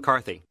Miles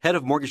McCarthy, head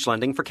of mortgage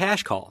lending for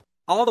Cash Call.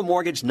 All the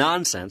mortgage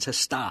nonsense has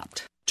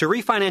stopped. To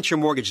refinance your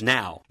mortgage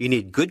now, you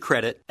need good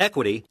credit,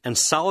 equity, and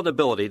solid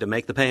ability to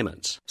make the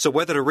payments. So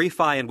whether to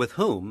refi and with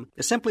whom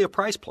is simply a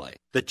price play.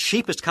 The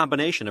cheapest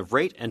combination of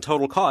rate and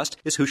total cost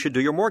is who should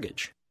do your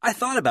mortgage. I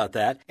thought about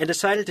that and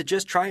decided to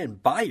just try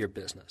and buy your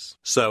business.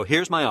 So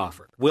here's my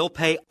offer. We'll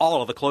pay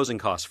all of the closing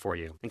costs for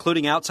you,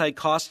 including outside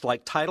costs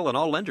like title and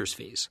all lender's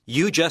fees.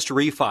 You just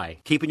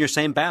refi, keeping your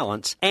same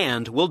balance,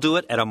 and we'll do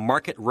it at a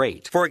market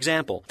rate. For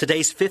example,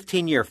 today's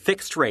 15-year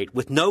fixed rate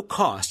with no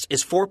costs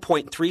is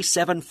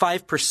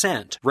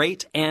 4.375%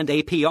 rate and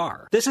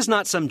APR. This is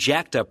not some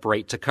jacked up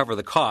rate to cover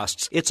the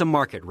costs. It's a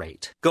market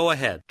rate. Go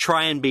ahead,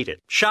 try and beat it.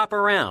 Shop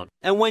around.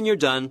 And when you're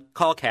done,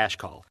 call Cash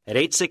Call at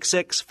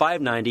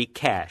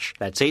 866-590-CASH.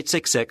 That's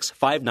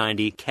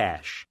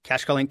 866-590-CASH.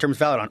 Cash Call link terms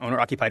valid on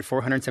owner-occupied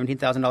 $417,000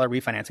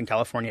 refinance in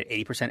California at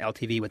 80%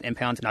 LTV with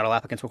impounds. Not all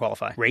applicants will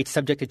qualify. Rates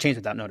subject to change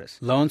without notice.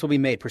 Loans will be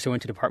made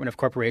pursuant to Department of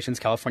Corporations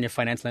California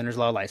Finance Lenders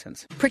Law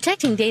license.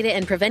 Protecting data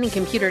and preventing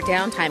computer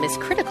downtime is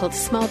critical to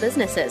small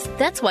businesses.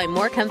 That's why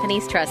more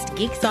companies trust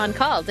Geeks On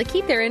Call to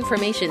keep their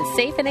information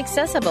safe and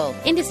accessible.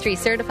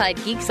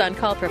 Industry-certified Geeks On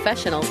Call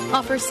professionals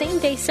offer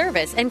same-day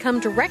service and come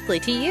directly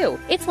to you.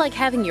 It's like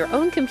having your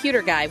own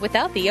computer guy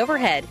without the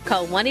overhead.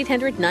 Call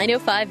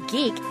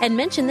 1-800-905-GEEK and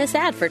mention this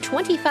ad for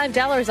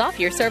 $25 off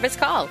your service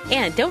call.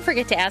 And don't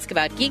forget to ask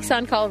about Geeks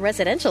On Call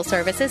residential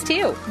services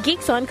too.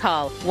 Geeks On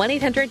Call,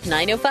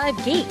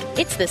 1-800-905-GEEK.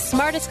 It's the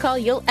smartest call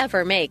you'll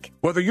ever make.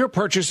 Whether you're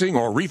purchasing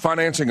or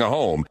refinancing a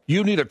home,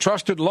 you need a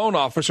trusted loan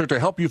officer to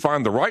help you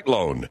find the right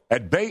loan.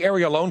 At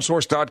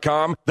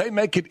BayAreaLoanSource.com, they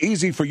make it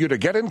easy for you to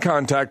get in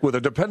contact with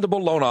a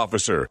dependable loan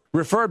officer.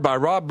 Referred by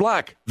Rob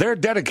Black, they're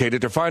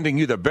dedicated to finding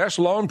you the best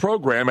loan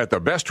program at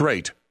the best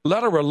rate.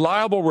 Let a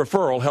reliable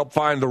referral help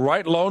find the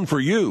right loan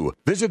for you.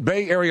 Visit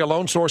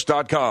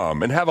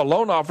BayAreaLoanSource.com and have a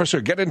loan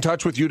officer get in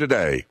touch with you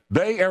today.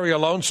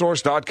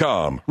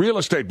 BayAreaLoanSource.com. Real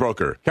estate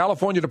broker.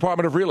 California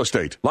Department of Real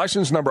Estate.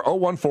 License number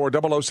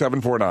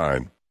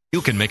 014-00749.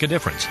 You can make a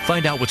difference.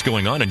 Find out what's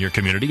going on in your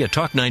community at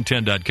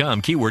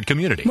Talk910.com, keyword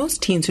community.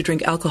 Most teens who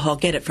drink alcohol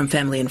get it from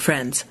family and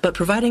friends, but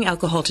providing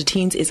alcohol to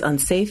teens is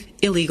unsafe,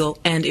 illegal,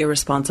 and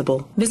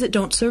irresponsible. Visit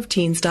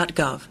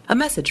Don'tServeTeens.gov. A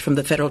message from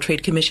the Federal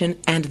Trade Commission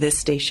and this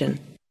station.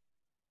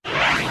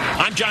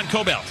 I'm John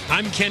Cobelt.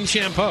 I'm Ken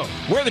Champeau.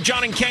 We're the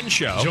John and Ken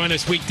Show. Join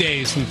us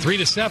weekdays from 3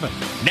 to 7.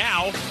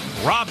 Now,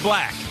 Rob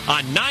Black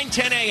on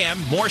 9:10 a.m.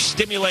 More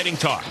stimulating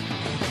talk.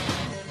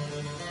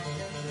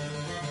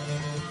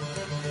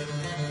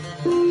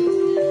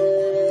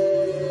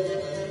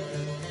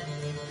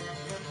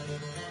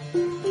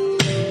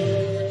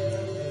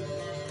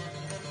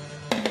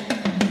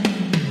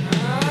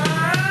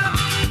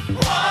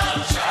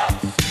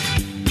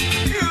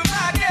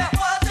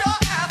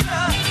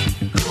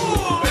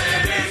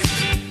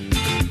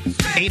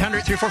 Eight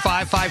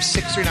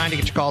 345-5639 to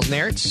get your calls in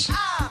there. It's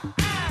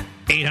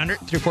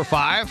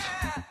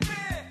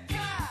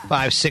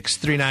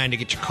 800-345-5639 to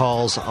get your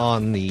calls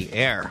on the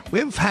air.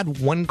 We've had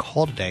one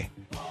call today.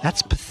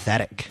 That's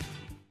pathetic.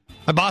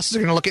 My bosses are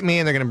going to look at me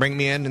and they're going to bring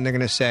me in and they're going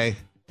to say,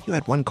 you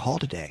had one call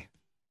today.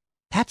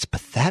 That's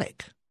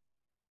pathetic.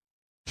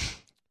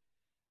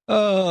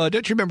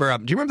 Don't you remember?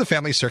 Do you remember the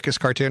Family Circus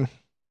cartoon?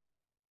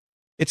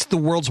 It's the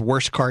world's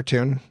worst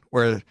cartoon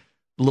where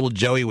little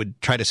Joey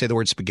would try to say the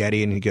word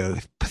spaghetti and he'd go,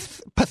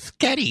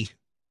 Pathgetti.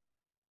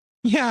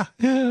 Yeah,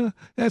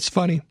 that's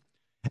funny.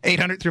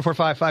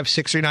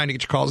 800-345-5639 to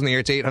get your calls in the air.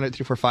 It's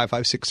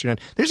 800-345-5639.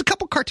 There's a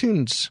couple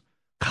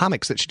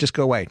comics that should just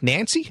go away.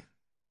 Nancy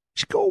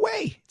should go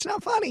away. It's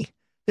not funny.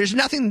 There's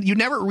nothing, you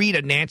never read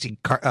a Nancy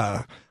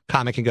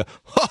comic and go,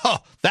 oh,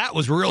 that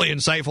was really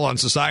insightful on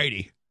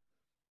society.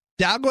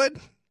 Dogwood,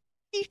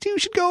 he too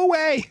should go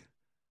away.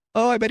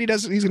 Oh, I bet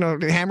he's going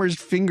to hammer his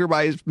finger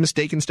by his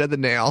mistake instead of the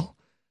nail.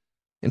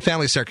 In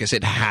Family Circus,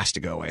 it has to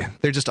go away.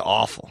 They're just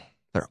awful.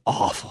 They're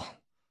awful.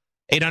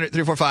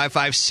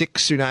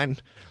 800-345-5639.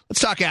 Let's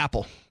talk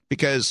Apple,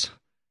 because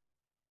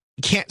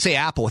you can't say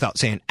Apple without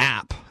saying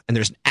app, and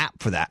there's an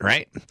app for that,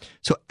 right?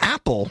 So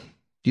Apple, do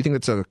you think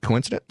that's a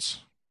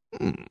coincidence?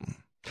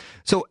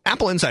 So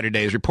Apple Insider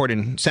Day is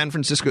reporting San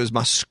Francisco's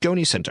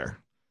Moscone Center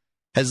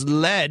has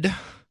led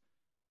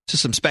to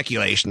some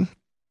speculation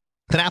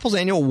that Apple's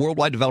annual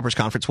Worldwide Developers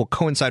Conference will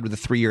coincide with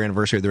the 3-year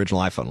anniversary of the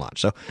original iPhone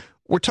launch. So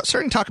we're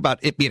starting to talk about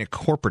it being a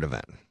corporate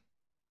event.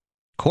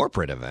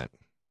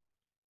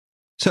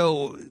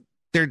 So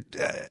they're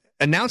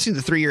announcing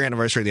the 3-year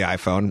anniversary of the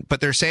iPhone,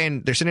 but they're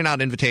sending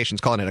out invitations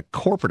calling it a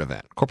corporate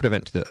event.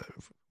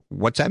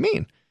 What's that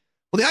mean?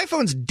 Well, the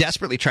iPhone's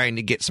desperately trying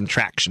to get some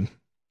traction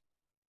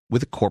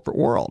with the corporate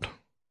world.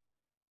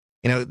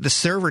 You know, the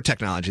server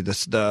technology,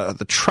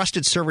 the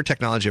trusted server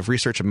technology of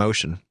Research in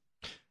Motion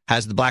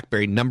has the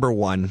BlackBerry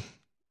 #1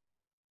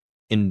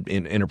 in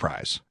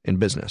enterprise, in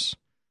business.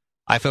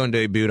 iPhone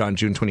debuted on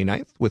June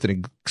 29th with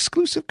an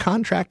exclusive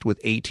contract with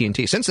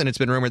AT&T. Since then, it's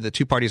been rumored that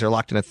two parties are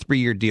locked in a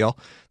 3-year deal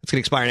that's going to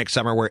expire next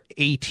summer, where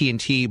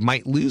AT&T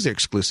might lose their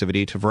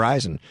exclusivity to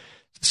Verizon.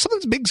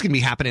 Something big is going to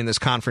be happening in this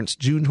conference,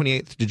 June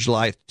 28th to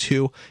July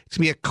 2. It's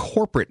going to be a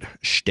corporate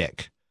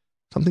shtick.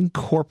 Something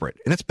corporate.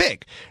 And it's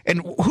big.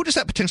 And who does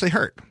that potentially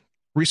hurt?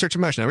 Research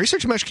in Motion. Now,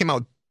 Research in Motion came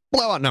out with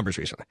blowout numbers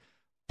recently.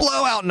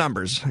 Blowout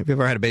numbers. If you've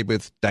ever had a baby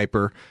with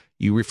diaper,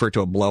 you refer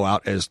to a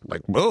blowout as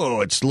like,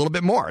 oh, it's a little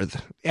bit more.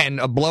 And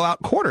a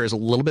blowout quarter is a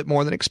little bit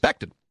more than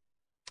expected.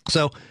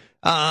 So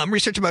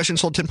Research in Motion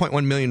sold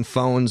 10.1 million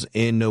phones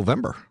in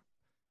November,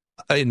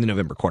 in the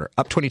November quarter,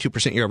 up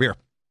 22% year over year.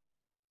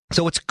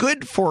 So what's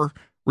good for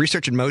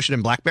Research in Motion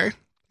and BlackBerry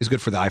is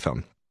good for the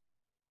iPhone,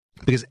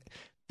 because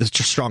there's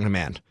just strong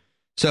demand.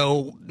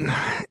 So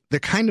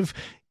they're kind of,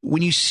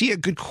 when you see a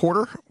good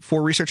quarter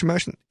for Research in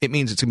Motion, it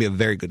means it's going to be a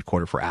very good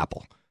quarter for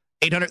Apple.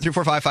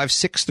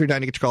 800-345-5639 to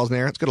get your calls in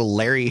there. Let's go to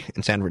Larry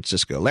in San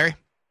Francisco. Larry?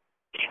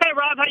 Hey,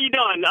 Rob. How you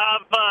doing?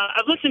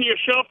 I've listened to your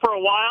show for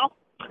a while.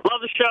 Love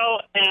the show.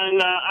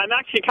 And I'm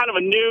actually kind of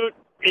a new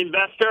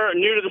investor,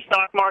 new to the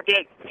stock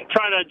market,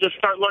 trying to just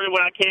start learning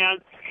what I can.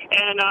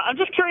 And I'm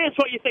just curious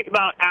what you think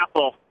about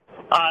Apple.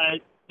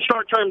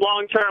 Short-term,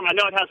 long-term. I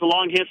know it has a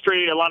long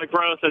history, a lot of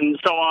growth, and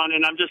so on.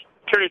 And I'm just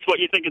curious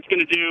what you think it's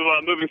going to do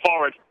moving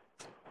forward.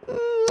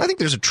 I think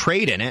there's a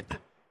trade in it.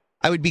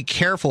 I would be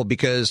careful,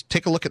 because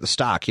take a look at the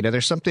stock. You know,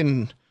 there's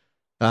something.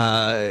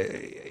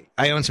 I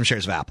own some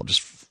shares of Apple.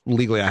 Just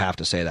legally, I have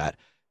to say that.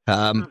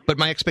 But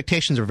my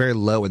expectations are very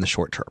low in the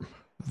short term.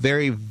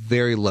 Very,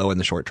 very low in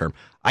the short term.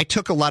 I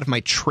took a lot of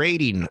my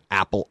trading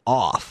Apple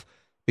off,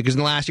 because in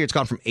the last year it's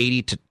gone from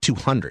 80 to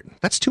 200.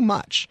 That's too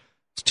much.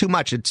 It's too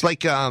much. It's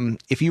like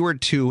if you were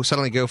to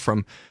suddenly go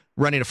from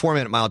running a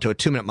 4-minute mile to a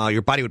 2-minute mile,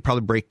 your body would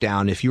probably break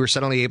down. If you were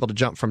suddenly able to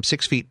jump from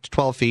 6 feet to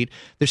 12 feet,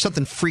 there's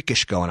something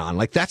freakish going on.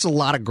 Like, that's a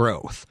lot of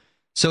growth.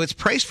 So it's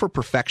priced for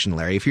perfection,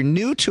 Larry. If you're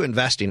new to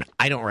investing,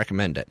 I don't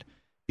recommend it,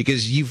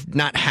 because you've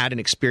not had an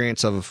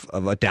experience of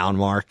a down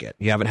market.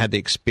 You haven't had the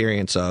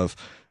experience of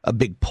a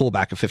big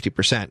pullback of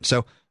 50%.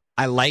 So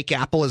I like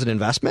Apple as an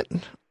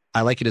investment.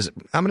 I like it as,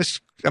 I'm going to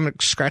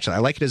scratch that. I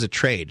like it as a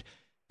trade,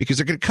 because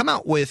they're going to come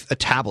out with a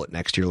tablet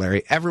next year,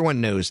 Larry.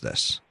 Everyone knows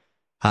this.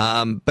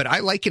 But I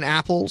liken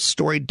Apple's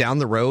story down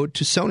the road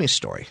to Sony's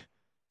story.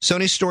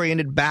 Sony's story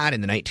ended bad in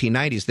the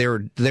 1990s.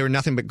 They were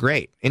nothing but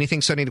great.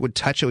 Anything Sony would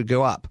touch, it would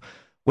go up.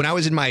 When I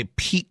was in my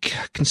peak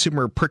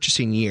consumer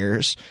purchasing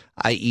years,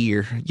 i.e.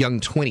 your young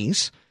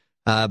 20s,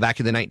 back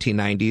in the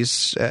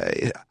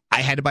 1990s,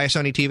 I had to buy a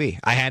Sony TV.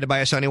 I had to buy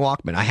a Sony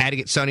Walkman. I had to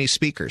get Sony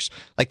speakers.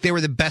 Like, they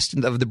were the best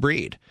of the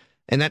breed.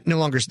 And that no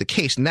longer is the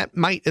case. And that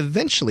might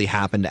eventually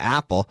happen to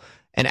Apple.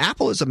 And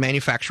Apple is a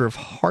manufacturer of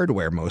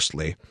hardware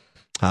mostly.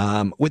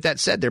 With that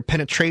said, their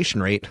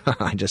penetration rate,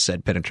 I just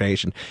said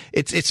penetration,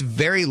 it's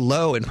very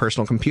low in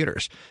personal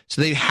computers.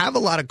 So they have a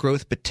lot of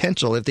growth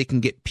potential if they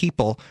can get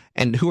people.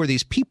 And who are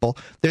these people?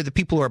 They're the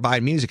people who are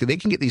buying music. If they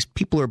can get these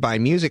people who are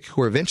buying music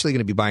who are eventually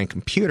going to be buying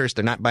computers,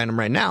 they're not buying them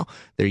right now.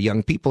 They're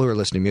young people who are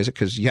listening to music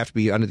because you have to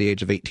be under the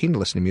age of 18 to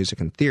listen to music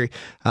in theory.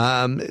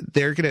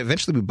 They're going to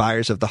eventually be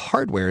buyers of the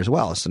hardware as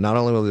well. So not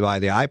only will they buy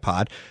the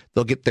iPod,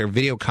 they'll get their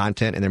video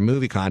content and their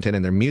movie content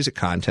and their music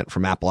content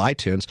from Apple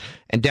iTunes.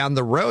 And down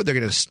the road, they're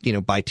going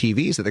to buy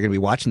TVs that they're going to be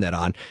watching that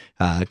on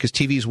because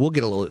TVs will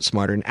get a little bit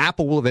smarter. And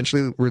Apple will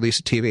eventually release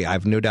a TV. I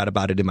have no doubt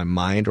about it in my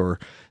mind. Or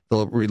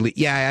they'll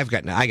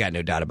I got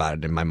no doubt about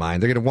it in my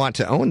mind. They're going to want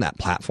to own that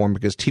platform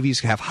because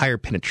TVs have higher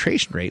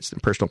penetration rates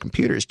than personal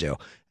computers do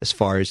as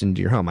far as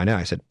into your home. I know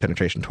I said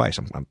penetration twice.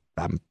 I'm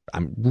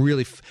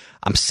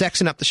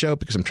sexing up the show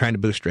because I'm trying to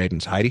boost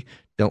ratings. Heidi,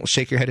 don't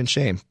shake your head in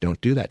shame. Don't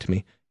do that to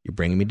me. You're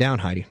bringing me down,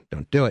 Heidi.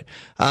 Don't do it.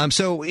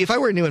 So if I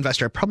were a new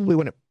investor, I probably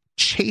wouldn't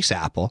chase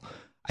Apple.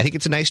 I think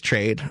it's a nice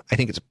trade. I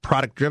think it's a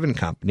product-driven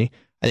company.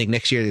 I think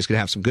next year they're going to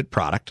have some good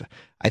product.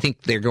 I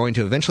think they're going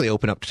to eventually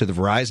open up to the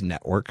Verizon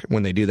network.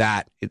 When they do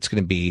that, there's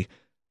going to be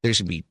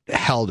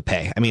hell to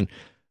pay. I mean,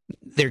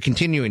 they're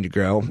continuing to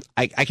grow.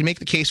 I can make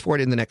the case for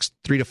it in the next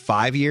 3 to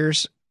 5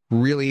 years,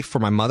 really, for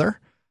my mother.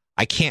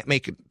 I can't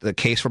make the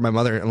case for my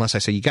mother unless I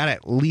say, you got to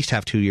at least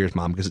have 2 years,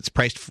 Mom, because it's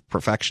priced for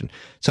perfection.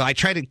 So I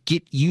try to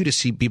get you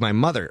to be my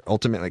mother,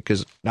 ultimately,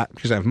 not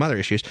because I have mother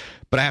issues,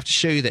 but I have to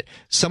show you that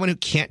someone who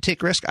can't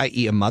take risk,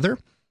 i.e. a mother,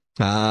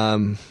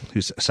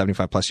 who's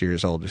 75 plus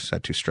years old, who's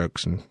had 2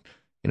 strokes, and,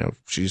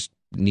 she's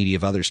needy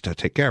of others to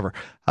take care of her.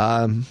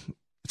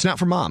 It's not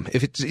for Mom.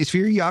 If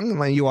you're young,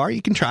 like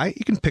you can try it.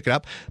 You can pick it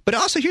up. But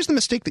also, here's the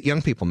mistake that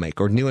young people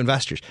make, or new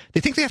investors. They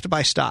think they have to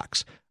buy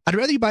stocks. I'd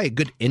rather you buy a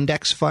good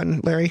index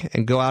fund, Larry,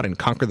 and go out and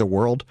conquer the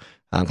world,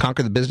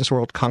 conquer the business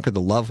world, conquer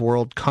the love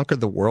world, conquer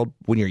the world.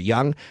 When you're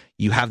young,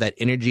 you have that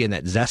energy and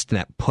that zest and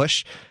that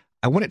push.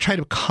 I want to try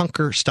to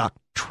conquer stock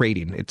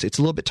trading. It's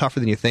a little bit tougher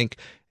than you think.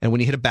 And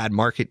when you hit a bad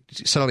market,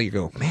 suddenly you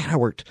go, man, I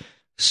worked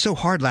so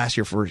hard last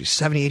year for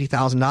 $70,000,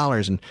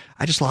 $80,000, and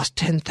I just lost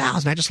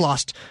 $10,000. I just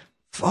lost,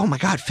 oh my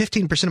God,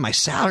 15% of my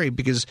salary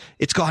because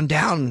it's gone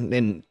down.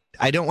 And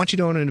I don't want you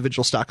to own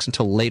individual stocks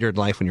until later in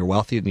life when you're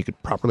wealthy and you could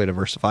properly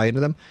diversify into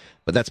them.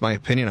 But that's my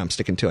opinion. I'm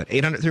sticking to it.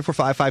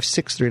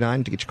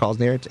 800-345-5639 to get your calls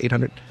in there. It's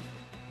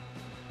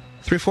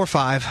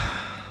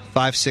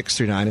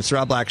 800-345-5639. It's the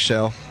Rob Black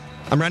Show.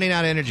 I'm running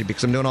out of energy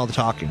because I'm doing all the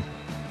talking.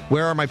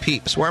 Where are my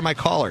peeps? Where are my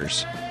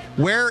callers?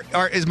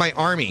 Is my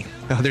army?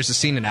 Oh, there's a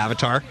scene in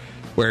Avatar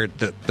where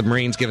the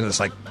Marines giving this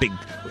like big,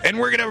 and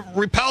we're going to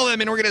repel them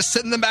and we're going to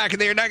send them back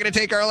and they're not going to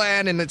take our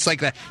land. And it's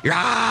like that.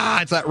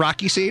 It's that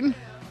Rocky scene.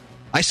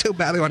 I so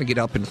badly want to get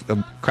up in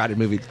a crowded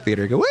movie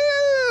theater and go,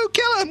 woo,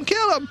 kill him.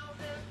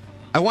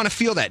 I want to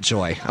feel that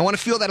joy. I want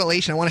to feel that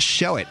elation. I want to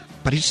show it.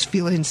 But I just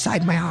feel it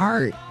inside my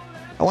heart.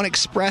 I want to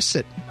express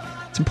it.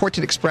 It's important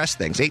to express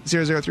things.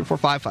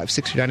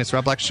 800-345-5639. It's the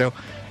Rob Black Show.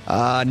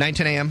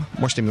 9:10 a.m.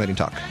 More stimulating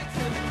talk.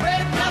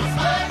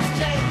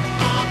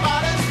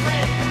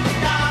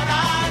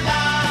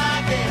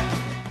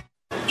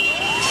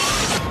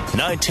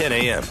 9:10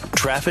 a.m.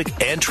 Traffic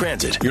and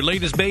transit. Your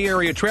latest Bay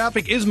Area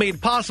traffic is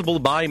made possible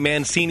by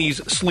Mancini's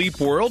Sleep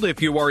World.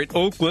 If you are at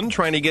Oakland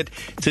trying to get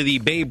to the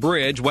Bay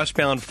Bridge,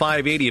 westbound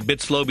 580, a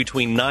bit slow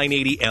between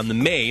 980 and the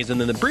Maze. And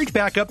then the bridge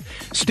backup,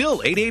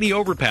 still 880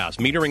 overpass.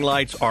 Metering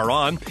lights are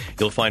on.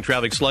 You'll find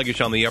traffic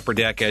sluggish on the upper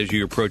deck as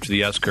you approach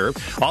the S-curve.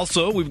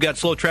 Also, we've got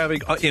slow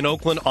traffic in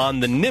Oakland on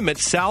the Nimitz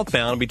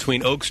southbound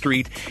between Oak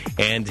Street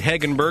and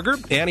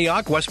Hegenberger.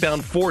 Antioch,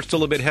 westbound 4,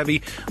 still a bit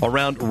heavy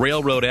around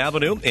Railroad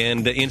Avenue.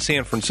 And in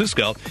San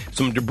Francisco,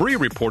 some debris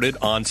reported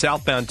on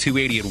southbound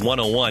 280 at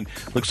 101.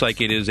 Looks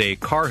like it is a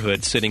car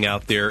hood sitting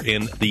out there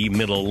in the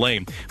middle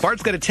lane.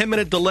 BART's got a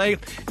 10-minute delay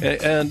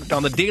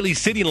on the Daly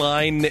City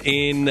line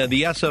in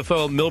the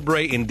SFO,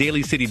 Millbrae, and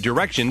Daly City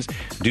directions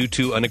due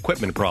to an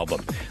equipment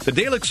problem. The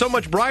day looks so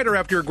much brighter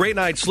after a great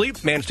night's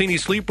sleep. Mancini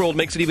Sleep World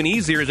makes it even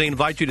easier as they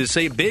invite you to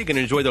save big and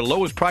enjoy the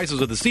lowest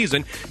prices of the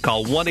season.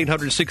 Call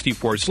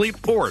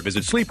 1-800-64-SLEEP or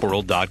visit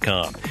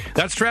sleepworld.com.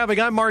 That's traffic.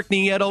 I'm Mark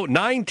Nieto,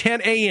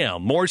 9:10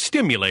 a.m. More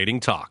stimulating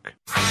talk.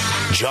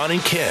 John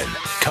and Ken,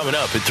 coming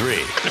up at 3.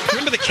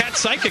 Remember the cat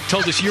psychic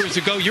told us years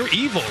ago, you're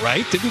evil,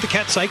 right? Didn't the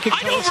cat psychic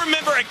I don't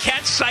remember a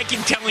cat psychic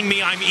telling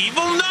me I'm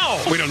evil,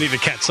 no. We don't need a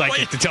cat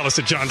psychic to tell us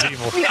that John's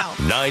evil. No.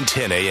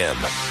 9:10 a.m.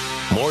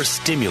 More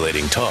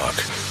stimulating talk.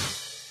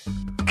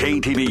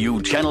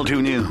 KTVU Channel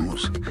 2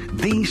 News,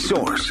 the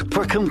source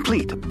for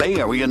complete Bay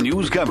Area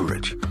news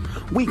coverage.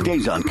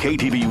 Weekdays on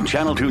KTVU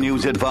Channel 2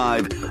 News at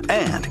 5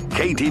 and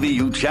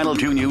KTVU Channel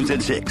 2 News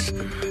at 6.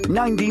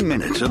 90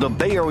 minutes of the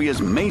Bay Area's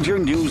major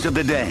news of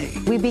the day.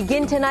 We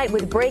begin tonight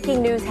with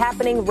breaking news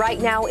happening right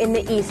now in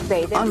the East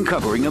Bay.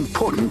 Uncovering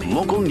important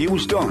local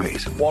news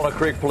stories. Walnut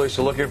Creek police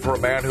are looking for a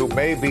man who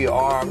may be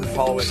armed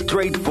following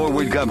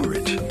straightforward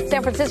coverage.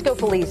 San Francisco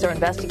police are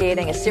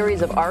investigating a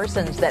series of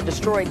arsons that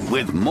destroyed.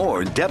 With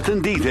more depth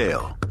and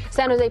detail.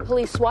 San Jose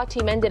police SWAT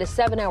team ended a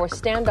 7-hour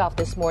standoff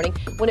this morning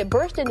when it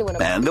burst into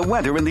an... And the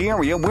weather in the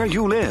area where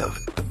you live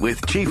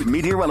with Chief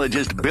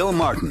Meteorologist Bill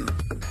Martin.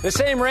 The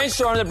same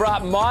rainstorm that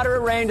brought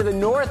moderate rain to the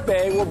North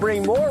Bay will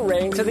bring more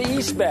rain to the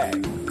East Bay.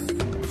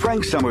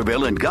 Frank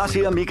Somerville and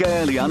Garcia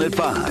Michaelian at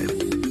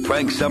 5.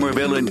 Frank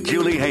Somerville and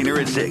Julie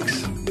Hayner at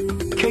 6.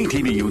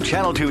 KTVU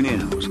Channel 2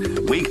 News,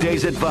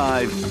 weekdays at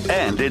 5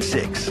 and at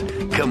 6.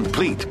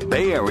 Complete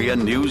Bay Area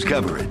news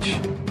coverage.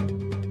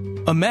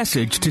 A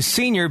message to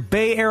senior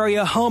Bay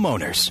Area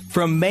homeowners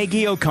from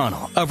Maggie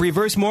O'Connell of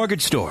Reverse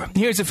Mortgage Store.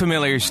 Here's a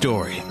familiar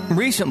story.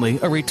 Recently,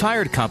 a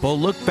retired couple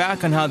looked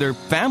back on how their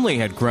family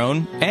had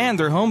grown and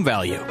their home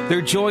value.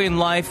 Their joy in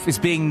life is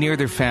being near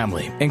their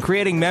family and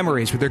creating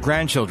memories with their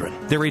grandchildren.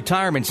 Their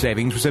retirement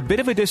savings was a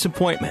bit of a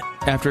disappointment.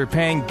 After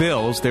paying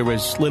bills, there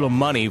was little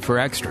money for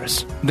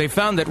extras. They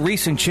found that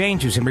recent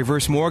changes in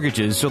reverse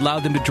mortgages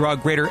allowed them to draw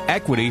greater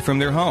equity from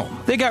their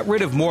home. They got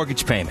rid of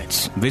mortgage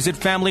payments, visit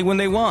family when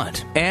they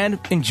want, and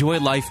enjoy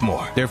life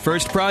more. Their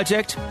first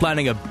project,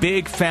 planning a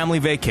big family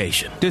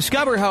vacation.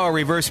 Discover how a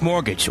reverse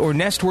mortgage or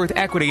Nest Worth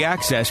Equity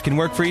Access can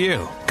work for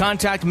you.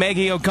 Contact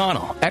Maggie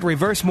O'Connell at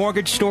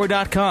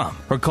reversemortgagestore.com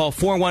or call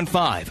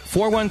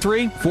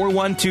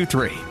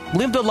 415-413-4123.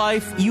 Live the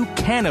life you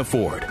can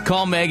afford.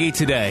 Call Maggie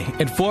today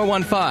at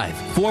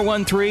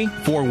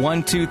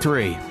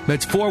 415-413-4123.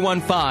 That's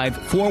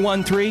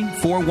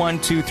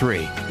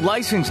 415-413-4123.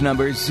 License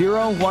number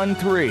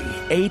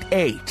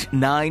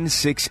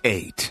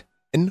 013-88968.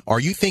 Are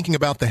you thinking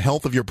about the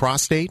health of your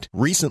prostate?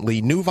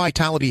 Recently, New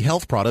Vitality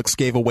Health Products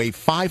gave away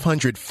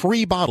 500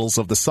 free bottles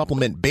of the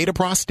supplement Beta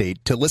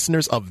Prostate to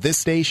listeners of this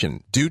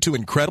station. Due to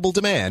incredible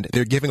demand,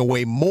 they're giving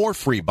away more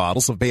free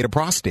bottles of Beta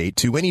Prostate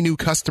to any new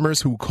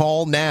customers who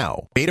call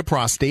now. Beta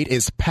Prostate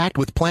is packed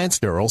with plant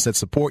sterols that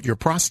support your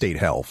prostate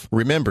health.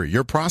 Remember,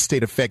 your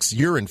prostate affects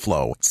urine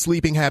flow,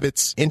 sleeping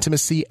habits,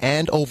 intimacy,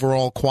 and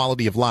overall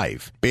quality of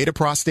life. Beta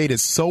Prostate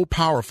is so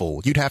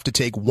powerful, you'd have to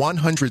take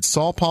 100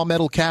 saw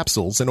palmetto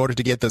capsules in order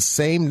to get the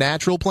same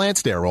natural plant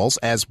sterols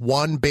as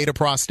one Beta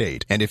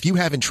Prostate. And if you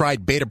haven't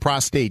tried Beta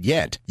Prostate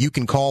yet, you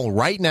can call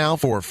right now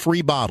for a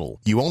free bottle.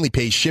 You only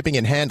pay shipping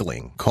and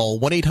handling. Call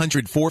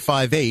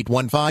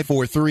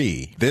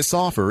 1-800-458-1543. This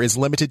offer is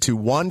limited to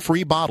one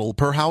free bottle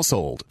per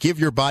household. Give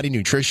your body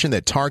nutrition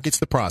that targets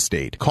the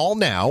prostate. Call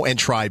now and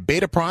try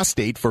Beta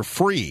Prostate for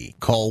free.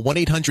 Call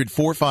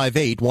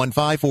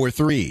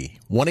 1-800-458-1543.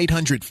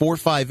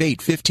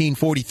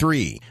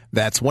 1-800-458-1543.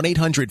 That's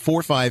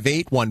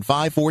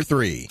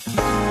 1-800-458-1543.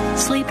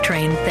 Sleep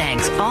Train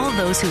thanks all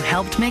those who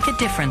helped make a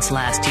difference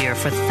last year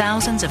for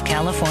thousands of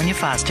California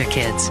foster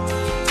kids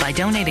by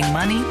donating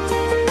money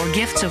or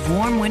gifts of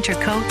warm winter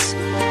coats,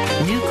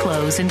 new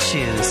clothes and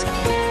shoes,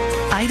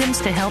 items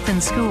to help in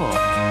school,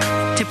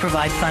 to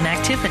provide fun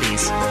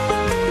activities,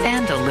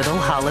 and a little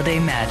holiday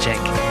magic.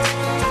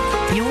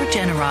 Your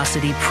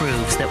generosity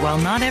proves that while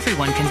not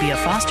everyone can be a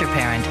foster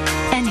parent,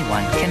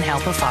 anyone can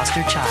help a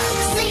foster child.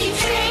 Sleep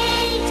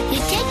Train, you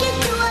take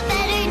it to a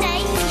better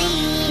night's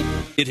sleep.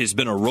 It has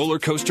been a roller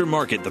coaster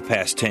market the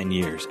past 10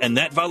 years, and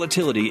that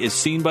volatility is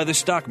seen by the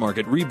stock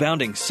market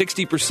rebounding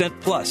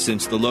 60% plus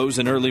since the lows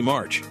in early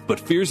March. But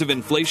fears of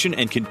inflation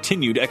and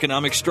continued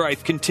economic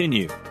strife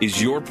continue.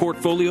 Is your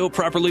portfolio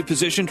properly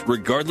positioned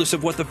regardless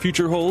of what the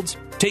future holds?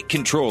 Take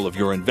control of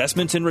your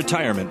investments and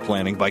retirement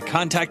planning by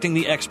contacting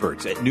the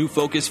experts at New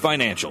Focus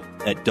Financial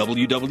at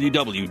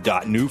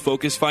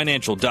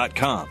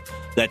www.newfocusfinancial.com.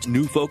 That's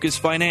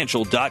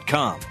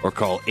newfocusfinancial.com or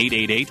call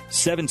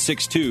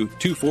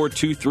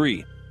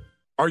 888-762-2423.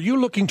 Are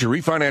you looking to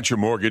refinance your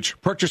mortgage,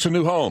 purchase a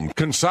new home,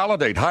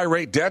 consolidate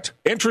high-rate debt?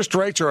 Interest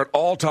rates are at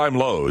all-time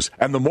lows,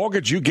 and the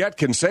mortgage you get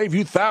can save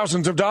you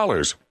thousands of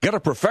dollars. Get a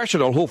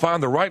professional who'll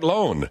find the right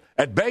loan.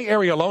 At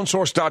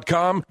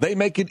BayAreaLoanSource.com, they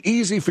make it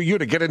easy for you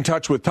to get in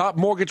touch with top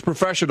mortgage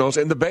professionals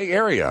in the Bay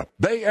Area.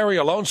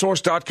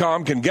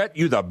 BayAreaLoanSource.com can get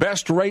you the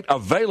best rate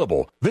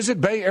available. Visit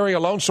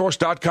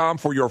BayAreaLoanSource.com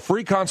for your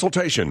free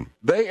consultation.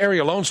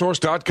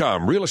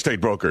 BayAreaLoanSource.com, real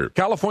estate broker,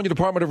 California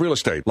Department of Real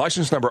Estate,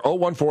 license number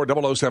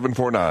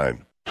 014-00749.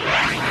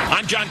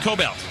 I'm John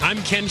Cobell.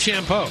 I'm Ken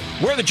Champeau.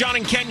 We're the John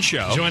and Ken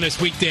Show. Join us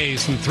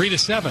weekdays from 3 to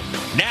 7.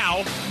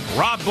 Now,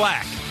 Rob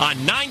Black on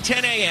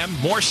 9:10 a.m.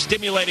 More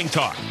stimulating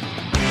talk.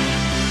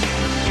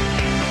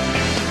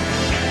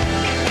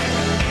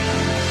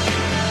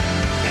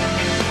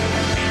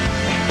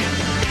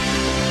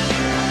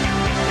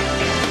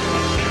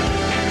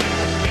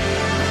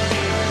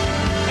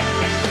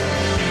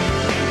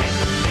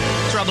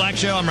 It's Rob Black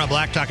Show. I'm Rob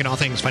Black, talking all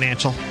things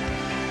financial.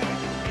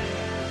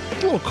 A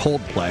little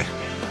Coldplay.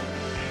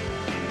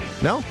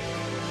 No?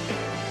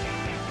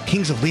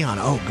 Kings of Leon.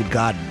 Oh, good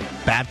God.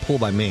 Bad pull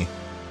by me.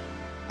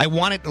 I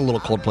wanted a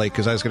little Coldplay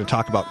because I was going to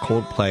talk about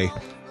Coldplay.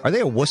 Are they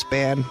a wuss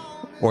band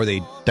or are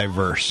they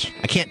diverse?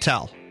 I can't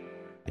tell.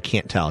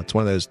 It's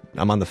one of those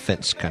I'm on the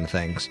fence kind of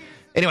things.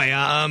 Anyway,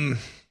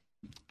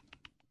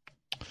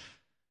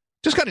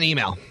 just got an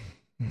email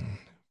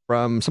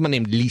from someone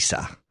named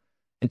Lisa.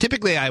 And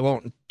typically I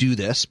won't do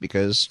this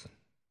because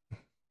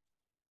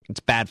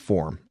it's bad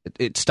form.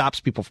 It stops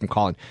people from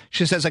calling.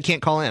 She says, I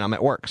can't call in. I'm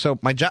at work. So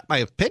my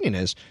opinion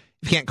is,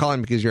 if you can't call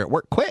in because you're at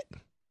work, quit.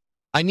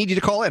 I need you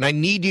to call in. I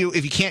need you,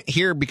 if you can't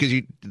hear because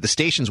the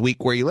station's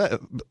weak where you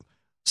live,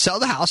 sell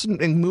the house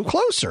and move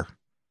closer.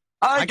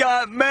 I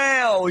got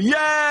mail. Yay!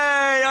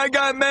 I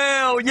got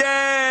mail.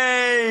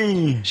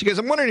 Yay! She goes,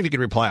 I'm wondering if you could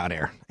reply on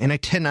air. And I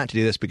tend not to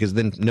do this because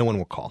then no one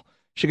will call.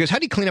 She goes, how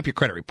do you clean up your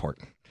credit report?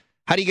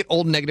 How do you get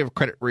old negative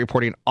credit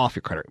reporting off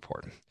your credit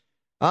report?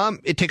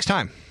 It takes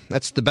time.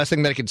 That's the best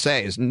thing that I could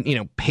say is,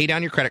 pay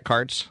down your credit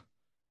cards,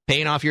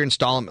 paying off your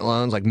installment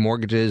loans like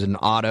mortgages and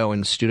auto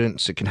and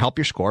students. It can help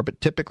your score, but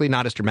typically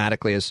not as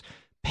dramatically as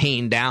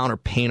paying down or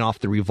paying off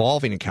the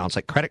revolving accounts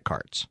like credit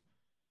cards.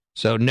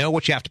 So know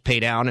what you have to pay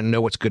down and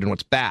know what's good and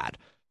what's bad.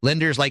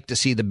 Lenders like to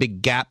see the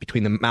big gap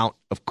between the amount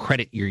of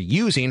credit you're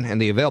using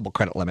and the available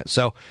credit limit.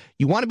 So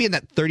you want to be in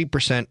that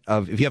 30%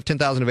 of, if you have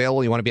 $10,000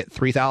 available, you want to be at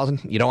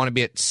 $3,000. You don't want to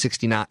be at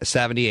 69,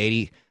 70,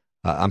 80.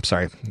 I'm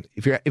sorry.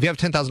 If you have a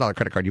 $10,000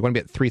 credit card, you want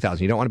to be at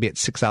 $3,000. You don't want to be at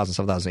 $6,000,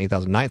 $7,000,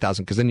 $8,000, $9,000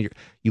 because then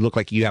you look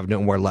like you have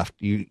no more left.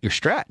 You're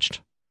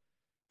stretched.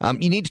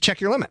 You need to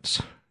check your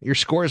limits. Your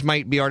scores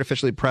might be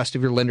artificially depressed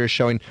if your lender is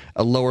showing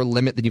a lower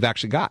limit than you've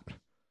actually got.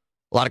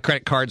 A lot of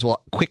credit cards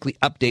will quickly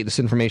update this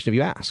information if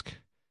you ask.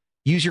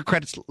 Use your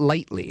credits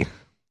lightly.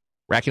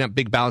 Racking up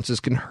big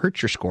balances can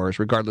hurt your scores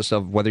regardless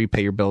of whether you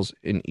pay your bills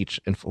in each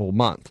and full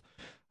month.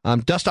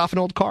 Dust off an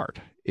old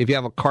card. If you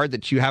have a card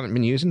that you haven't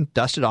been using,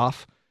 dust it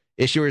off.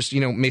 Issuers,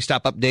 may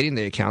stop updating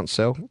the account,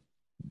 so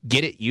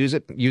get it, use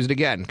it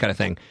again, kind of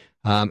thing.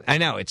 I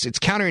know it's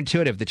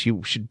counterintuitive that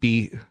you should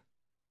be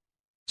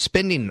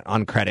spending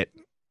on credit.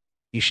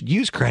 You should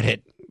use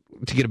credit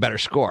to get a better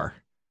score.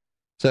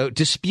 So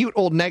dispute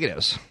old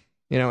negatives.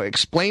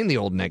 Explain the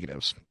old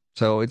negatives.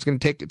 So it's going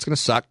to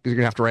suck. You're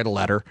going to have to write a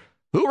letter.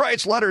 Who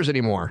writes letters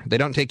anymore? They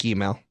don't take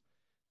email.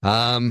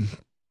 Try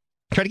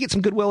to get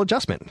some goodwill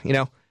adjustment.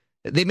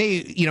 They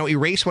may,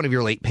 erase one of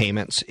your late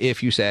payments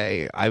if you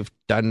say, I've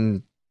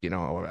done,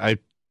 I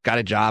got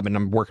a job and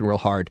I'm working real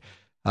hard.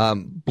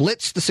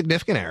 Blitz the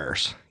significant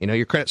errors.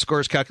 Your credit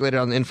score is calculated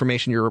on the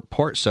information in your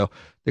report. So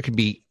there could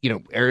be,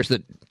 errors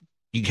that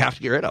you have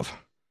to get rid of.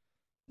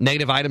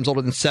 Negative items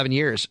older than 7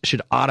 years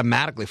should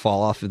automatically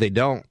fall off. If they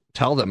don't,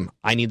 tell them,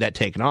 I need that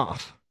taken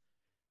off.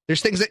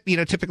 There's things that,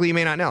 typically you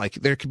may not know. Like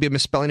there could be a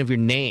misspelling of your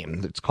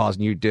name that's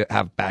causing you to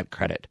have bad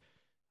credit.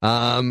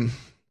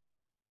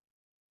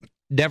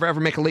 Never ever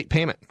make a late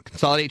payment.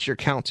 Consolidate your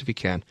accounts if you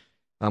can.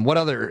 What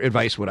other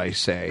advice would I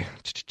say?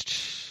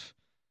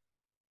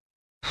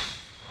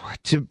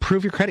 To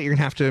improve your credit, you're going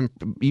to have to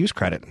use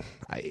credit.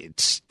 It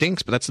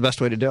stinks, but that's the best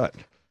way to do it.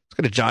 Let's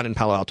go to John in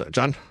Palo Alto.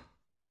 John?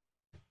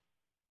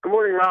 Good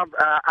morning, Rob.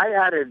 I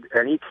added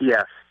an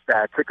ETF,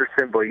 ticker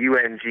symbol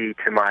UNG,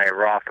 to my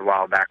Roth a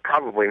while back,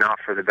 probably not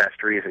for the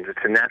best reasons. It's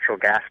a natural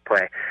gas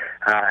play.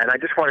 And I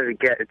just wanted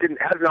to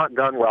has not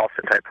done well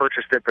since I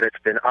purchased it, but it's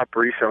been up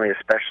recently,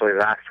 especially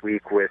last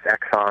week with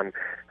Exxon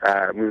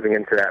moving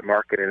into that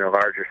market in a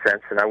larger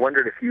sense. And I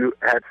wondered if you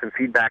had some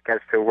feedback as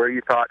to where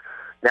you thought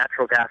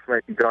natural gas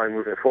might be going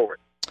moving forward.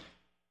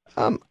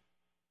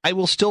 I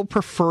will still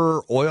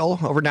prefer oil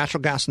over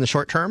natural gas in the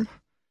short term,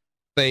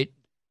 but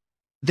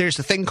there's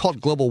a thing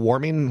called global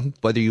warming,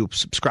 whether you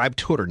subscribe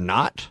to it or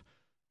not.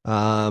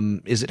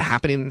 Is it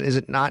happening? Is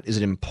it not? Is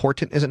it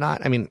important? Is it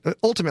not? I mean,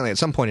 ultimately, at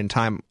some point in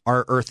time,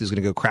 our Earth is going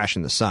to go crash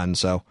in the sun.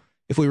 So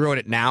if we ruin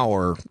it now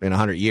or in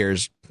 100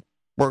 years,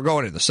 we're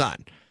going to the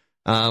sun.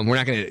 We're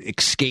not going to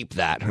escape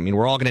that. I mean,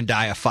 we're all going to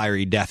die a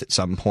fiery death at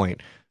some point.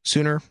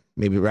 Sooner,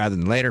 maybe rather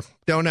than later.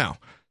 Don't know.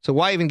 So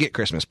why even get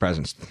Christmas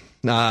presents?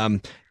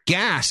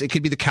 Gas, it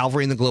could be the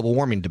Calvary in the global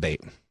warming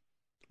debate.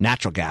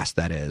 Natural gas,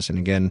 that is. And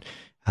again,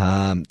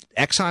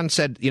 Exxon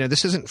said,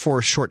 this isn't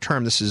for short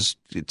term.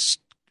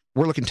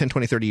 We're looking 10,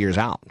 20, 30 years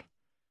out.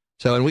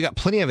 So, and we got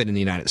plenty of it in the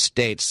United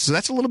States. So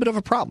that's a little bit of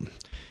a problem.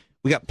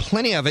 We got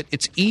plenty of it.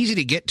 It's easy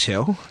to get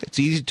to. It's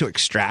easy to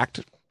extract.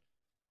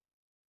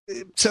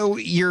 So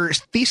your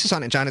thesis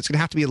on it, John, it's going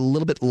to have to be a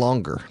little bit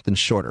longer than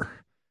shorter.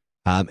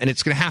 And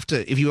it's going to have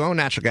to, if you own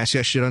natural gas,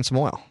 you should own some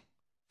oil.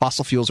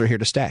 Fossil fuels are here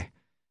to stay.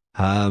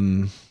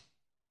 I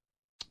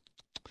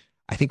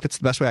think that's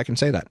the best way I can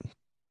say that.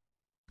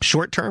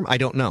 Short term, I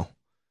don't know.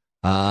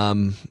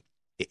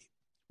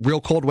 Real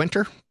cold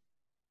winter,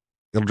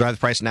 it'll drive the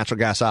price of natural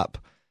gas up.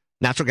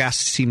 Natural gas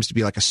seems to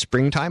be like a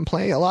springtime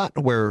play a lot,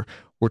 where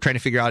we're trying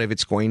to figure out if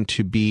it's going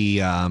to be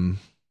a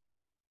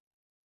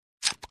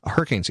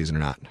hurricane season or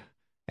not.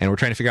 And we're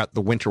trying to figure out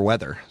the winter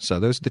weather. So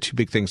those are the two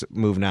big things that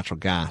move natural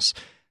gas.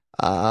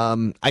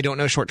 I don't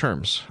know short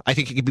terms. I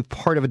think it could be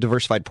part of a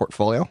diversified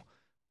portfolio,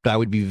 but I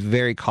would be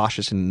very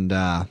cautious and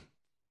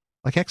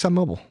like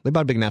ExxonMobil. They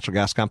bought a big natural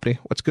gas company.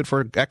 What's good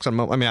for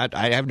ExxonMobil? I mean,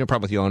 I have no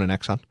problem with you owning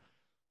Exxon.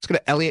 Let's go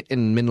to Elliot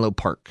in Menlo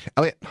Park.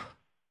 Elliot.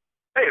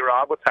 Hey,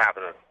 Rob, what's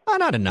happening?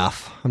 Not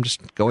enough. I'm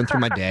just going through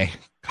my day.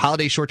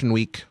 Holiday shortened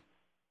week.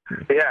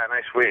 Yeah,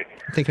 nice week.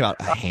 Thinking about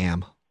a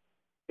ham.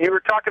 You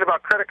were talking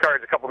about credit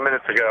cards a couple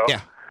minutes ago.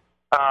 Yeah.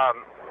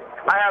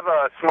 I have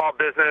a small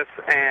business,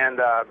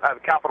 and I have a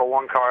Capital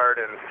One card,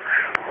 and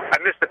I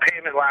missed a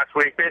payment last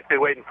week, basically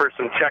waiting for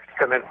some checks to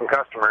come in from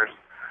customers.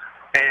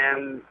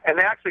 And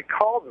they actually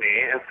called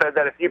me and said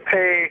that if you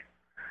pay,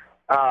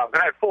 and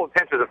I had full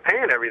intentions of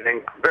paying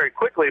everything very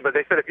quickly, but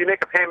they said if you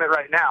make a payment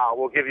right now,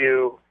 we'll give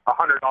you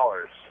 $100.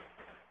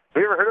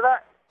 Have you ever heard of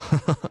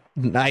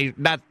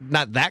that?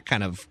 Not that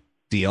kind of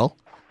deal.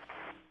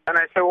 And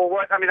I said, well,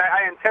 what? I mean,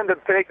 I intend to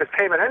make this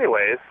payment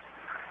anyways.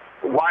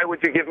 Why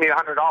would you give me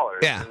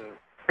 $100? Yeah. And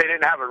they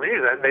didn't have a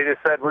reason. They just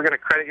said, we're going to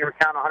credit your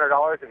account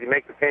 $100 if you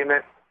make the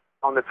payment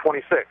on the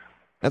 26th.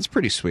 That's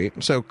pretty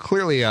sweet. So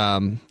clearly,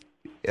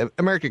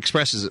 American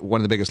Express is one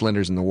of the biggest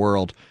lenders in the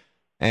world,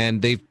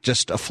 and they've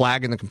just a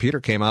flag in the computer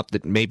came up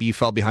that maybe you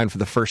fell behind for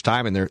the first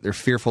time, and they're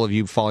fearful of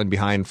you falling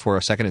behind for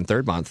a second and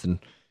third month. And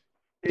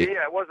yeah,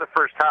 it was the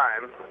first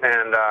time,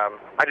 and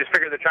I just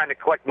figured they're trying to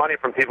collect money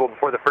from people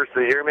before the first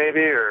of the year, maybe,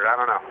 or I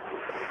don't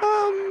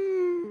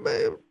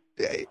know.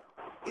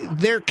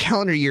 Their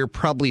calendar year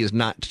probably is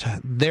not,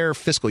 their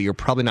fiscal year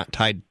probably not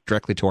tied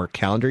directly to our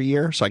calendar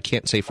year, so I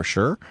can't say for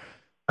sure.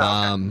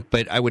 Okay.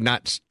 But I would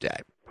not,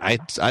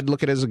 I'd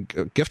look at it as a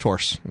gift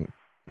horse.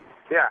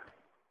 Yeah.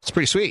 It's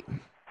pretty sweet.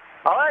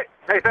 All right.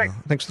 Hey, thanks.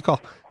 Thanks for the call.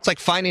 It's like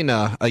finding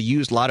a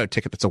used lotto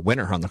ticket that's a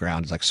winner on the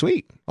ground. It's like,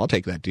 sweet, I'll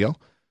take that deal.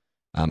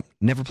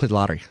 Never played the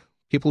lottery.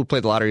 People who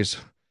play the lotteries,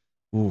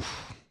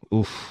 oof.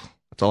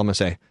 That's all I'm going to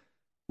say.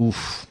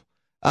 Oof.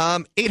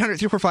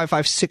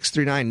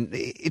 800-345-5639.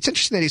 It's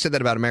interesting that he said that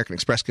about American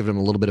Express, giving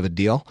them a little bit of a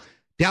deal.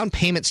 Down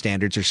payment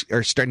standards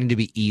are starting to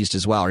be eased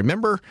as well.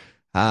 Remember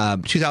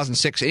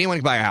 2006, anyone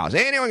can buy a house.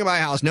 Anyone can buy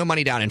a house, no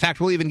money down. In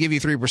fact, we'll even give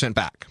you 3%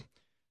 back.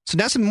 So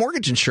now some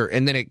mortgage insurance,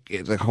 and then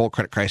the whole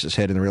credit crisis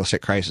hit and the real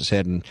estate crisis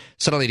hit, and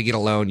suddenly to get a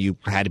loan, you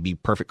had to be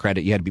perfect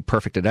credit. You had to be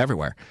perfect at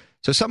everywhere.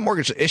 So some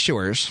mortgage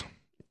issuers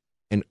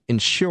and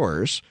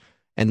insurers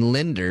and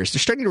lenders, they're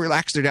starting to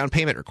relax their down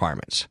payment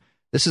requirements.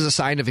 This is a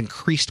sign of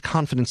increased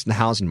confidence in the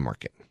housing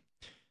market.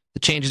 The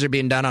changes are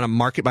being done on a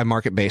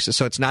market-by-market basis,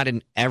 so it's not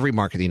in every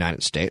market in the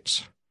United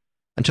States.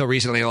 Until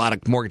recently, a lot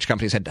of mortgage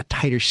companies had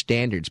tighter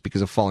standards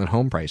because of falling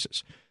home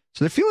prices.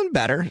 So they're feeling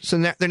better. So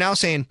they're now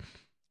saying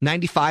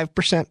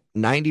 95%,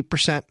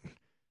 90%.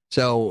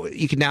 So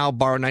you can now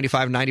borrow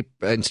 90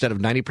 instead of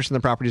 90% of the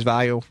property's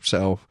value.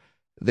 So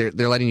they're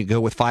letting you go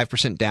with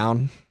 5%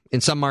 down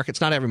in some markets,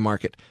 not every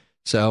market.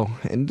 So,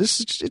 and this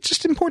is, it's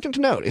just important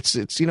to note. It's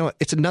it's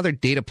another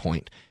data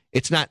point.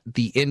 It's not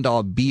the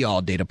end-all,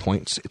 be-all data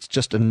points. It's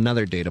just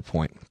another data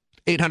point.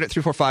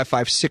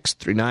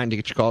 800-345-5639 to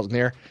get your calls in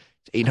there.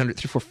 It's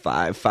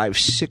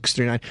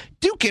 800-345-5639.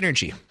 Duke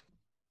Energy.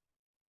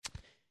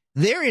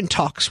 They're in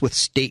talks with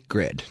State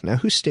Grid. Now,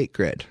 who's State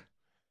Grid?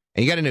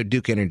 And you got to know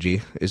Duke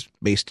Energy is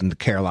based in the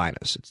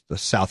Carolinas. It's the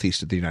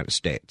southeast of the United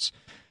States.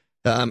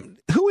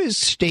 Who is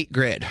State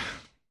Grid?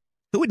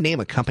 Who would name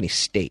a company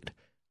State?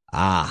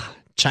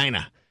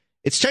 China.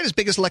 It's China's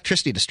biggest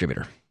electricity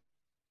distributor.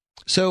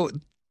 So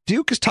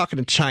Duke is talking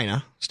to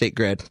China, State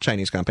Grid,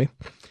 Chinese company,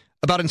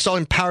 about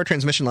installing power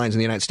transmission lines in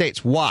the United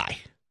States. Why?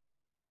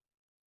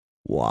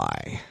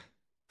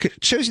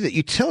 It shows you that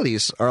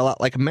utilities are a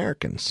lot like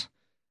Americans,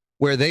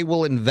 where they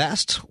will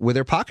invest with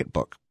their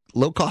pocketbook,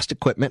 low-cost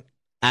equipment,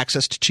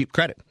 access to cheap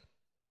credit.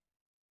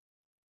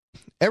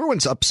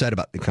 Everyone's upset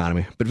about the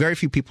economy, but very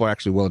few people are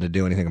actually willing to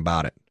do anything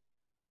about it.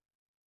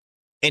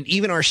 And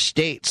even our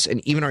states and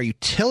even our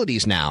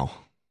utilities now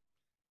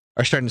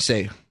are starting to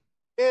say,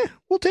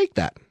 we'll take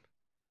that.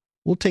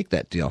 We'll take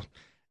that deal.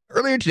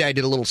 Earlier today, I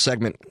did a little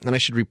segment, and I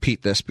should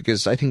repeat this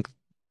because I think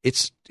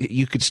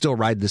you could still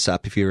ride this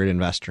up if you're an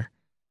investor.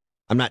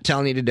 I'm not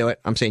telling you to do it.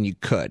 I'm saying you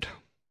could.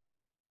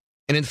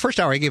 And in the first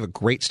hour, I gave a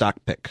great stock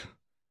pick.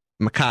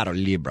 Mercado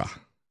Libre.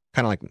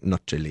 Kind of like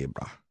Noche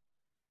Libre.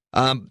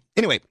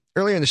 Anyway,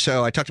 earlier in the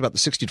show, I talked about the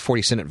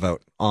 60-40 Senate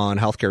vote on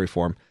healthcare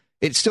reform.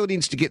 It still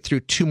needs to get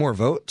through 2 more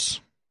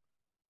votes,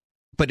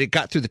 but it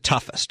got through the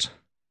toughest.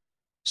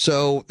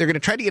 So they're going to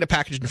try to get a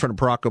package in front of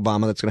Barack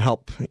Obama that's going to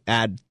help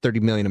add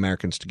 30 million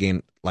Americans to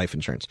gain life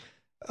insurance.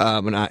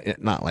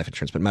 Not life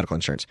insurance, but medical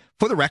insurance.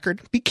 For the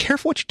record, be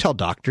careful what you tell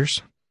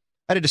doctors.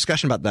 I had a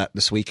discussion about that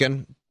this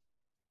weekend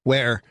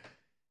where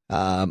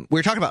we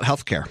were talking about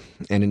healthcare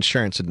and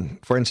insurance.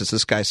 And for instance,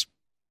 this guy's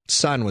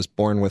son was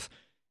born with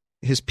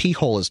his pee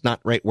hole is not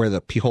right where the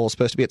pee hole is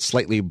supposed to be. It's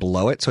slightly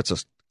below it, so it's a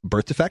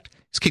birth defect.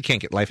 His kid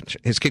can't get life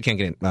insurance. His kid can't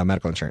get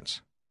medical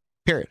insurance.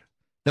 Period.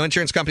 No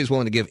insurance company is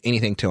willing to give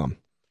anything to him.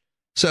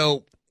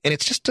 So, and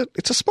it's just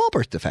it's a small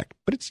birth defect,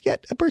 but it's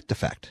yet a birth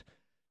defect.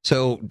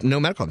 So no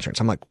medical insurance.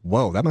 I'm like,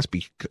 whoa, that must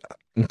be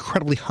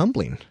incredibly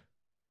humbling.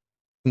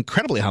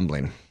 Incredibly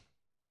humbling.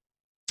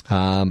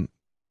 You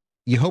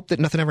hope that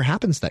nothing ever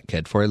happens to that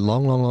kid for a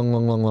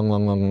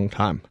long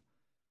time.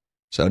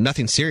 So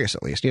nothing serious,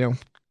 at least.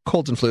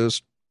 Colds and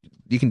flus,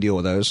 you can deal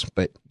with those,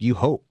 but you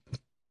hope.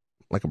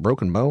 Like a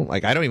broken bone.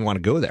 Like, I don't even want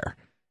to go there.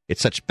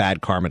 it's such bad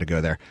karma to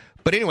go there.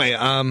 But anyway,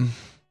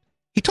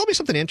 he told me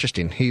something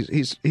interesting.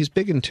 He's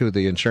big into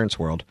the insurance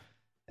world,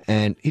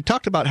 and he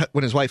talked about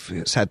when his wife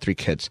has had 3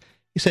 kids.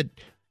 He said,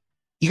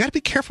 you got to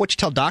be careful what you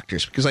tell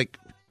doctors, because like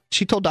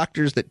she told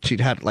doctors that she'd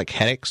had like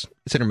headaches.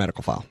 It's in her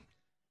medical file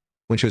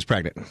when she was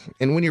pregnant.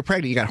 And when you're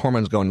pregnant, you got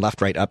hormones going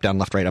left, right, up, down,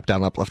 left, right, up,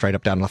 down, up, left, right,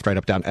 up, down, left, right,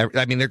 up, down.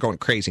 I mean, they're going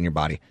crazy in your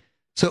body.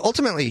 So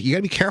ultimately, you got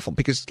to be careful,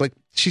 because like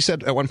she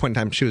said at one point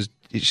in time,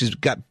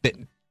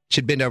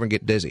 she'd bend over and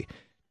get dizzy.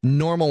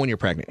 Normal when you're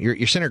pregnant.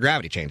 Your center of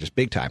gravity changes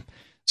big time.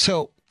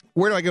 So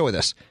where do I go with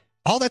this?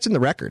 All that's in the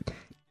record.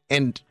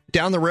 And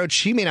down the road,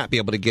 she may not be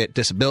able to get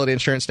disability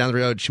insurance. Down the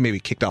road, she may be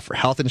kicked off for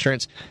health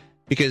insurance,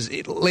 because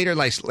later in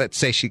life, let's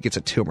say she gets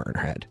a tumor in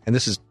her head, and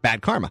this is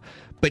bad karma,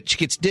 but she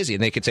gets dizzy,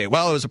 and they could say,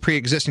 well, it was a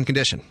pre-existing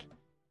condition.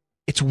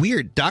 It's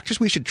weird. Doctors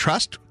we should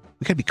trust,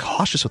 we got to be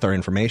cautious with our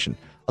information.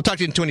 I'll talk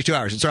to you in 22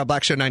 hours. It's Rob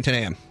Black Show, 9:10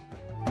 a.m.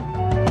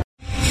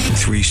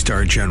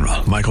 3-star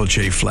General Michael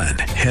J. Flynn,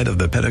 head of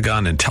the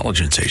Pentagon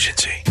Intelligence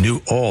Agency,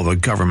 knew all the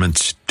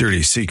government's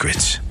dirty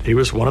secrets. He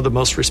was one of the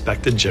most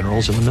respected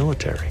generals in the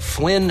military.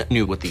 Flynn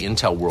knew what the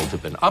intel world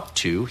had been up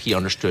to. He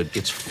understood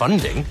its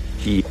funding.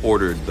 He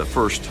ordered the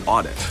first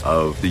audit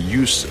of the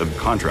use of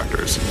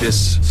contractors.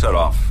 This set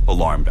off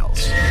alarm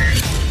bells.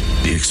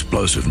 The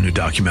explosive new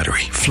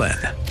documentary, Flynn,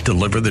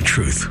 Deliver the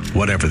Truth,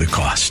 Whatever the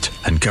Cost,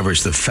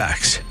 uncovers the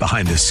facts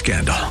behind this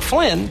scandal.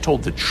 Flynn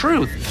told the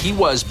truth. He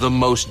was the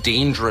most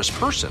dangerous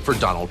person for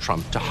Donald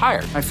Trump to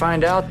hire. I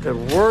find out the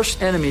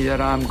worst enemy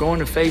that I'm going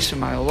to face in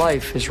my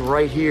life is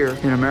right here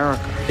in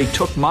America. They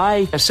took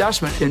my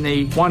assessment and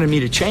they wanted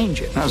me to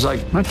change it. And I was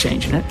like, I'm not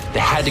changing it. They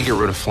had to get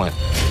rid of Flynn.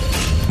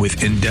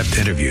 With in-depth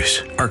interviews,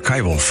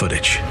 archival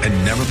footage,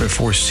 and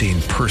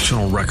never-before-seen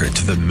personal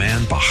records of the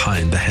man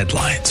behind the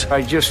headlines.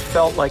 I just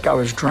felt like I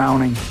was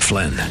drowning.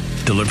 Flynn,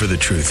 Deliver the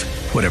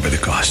Truth, Whatever the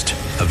Cost.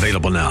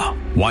 Available now.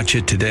 Watch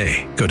it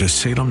today. Go to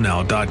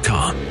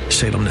salemnow.com.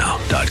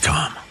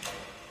 salemnow.com.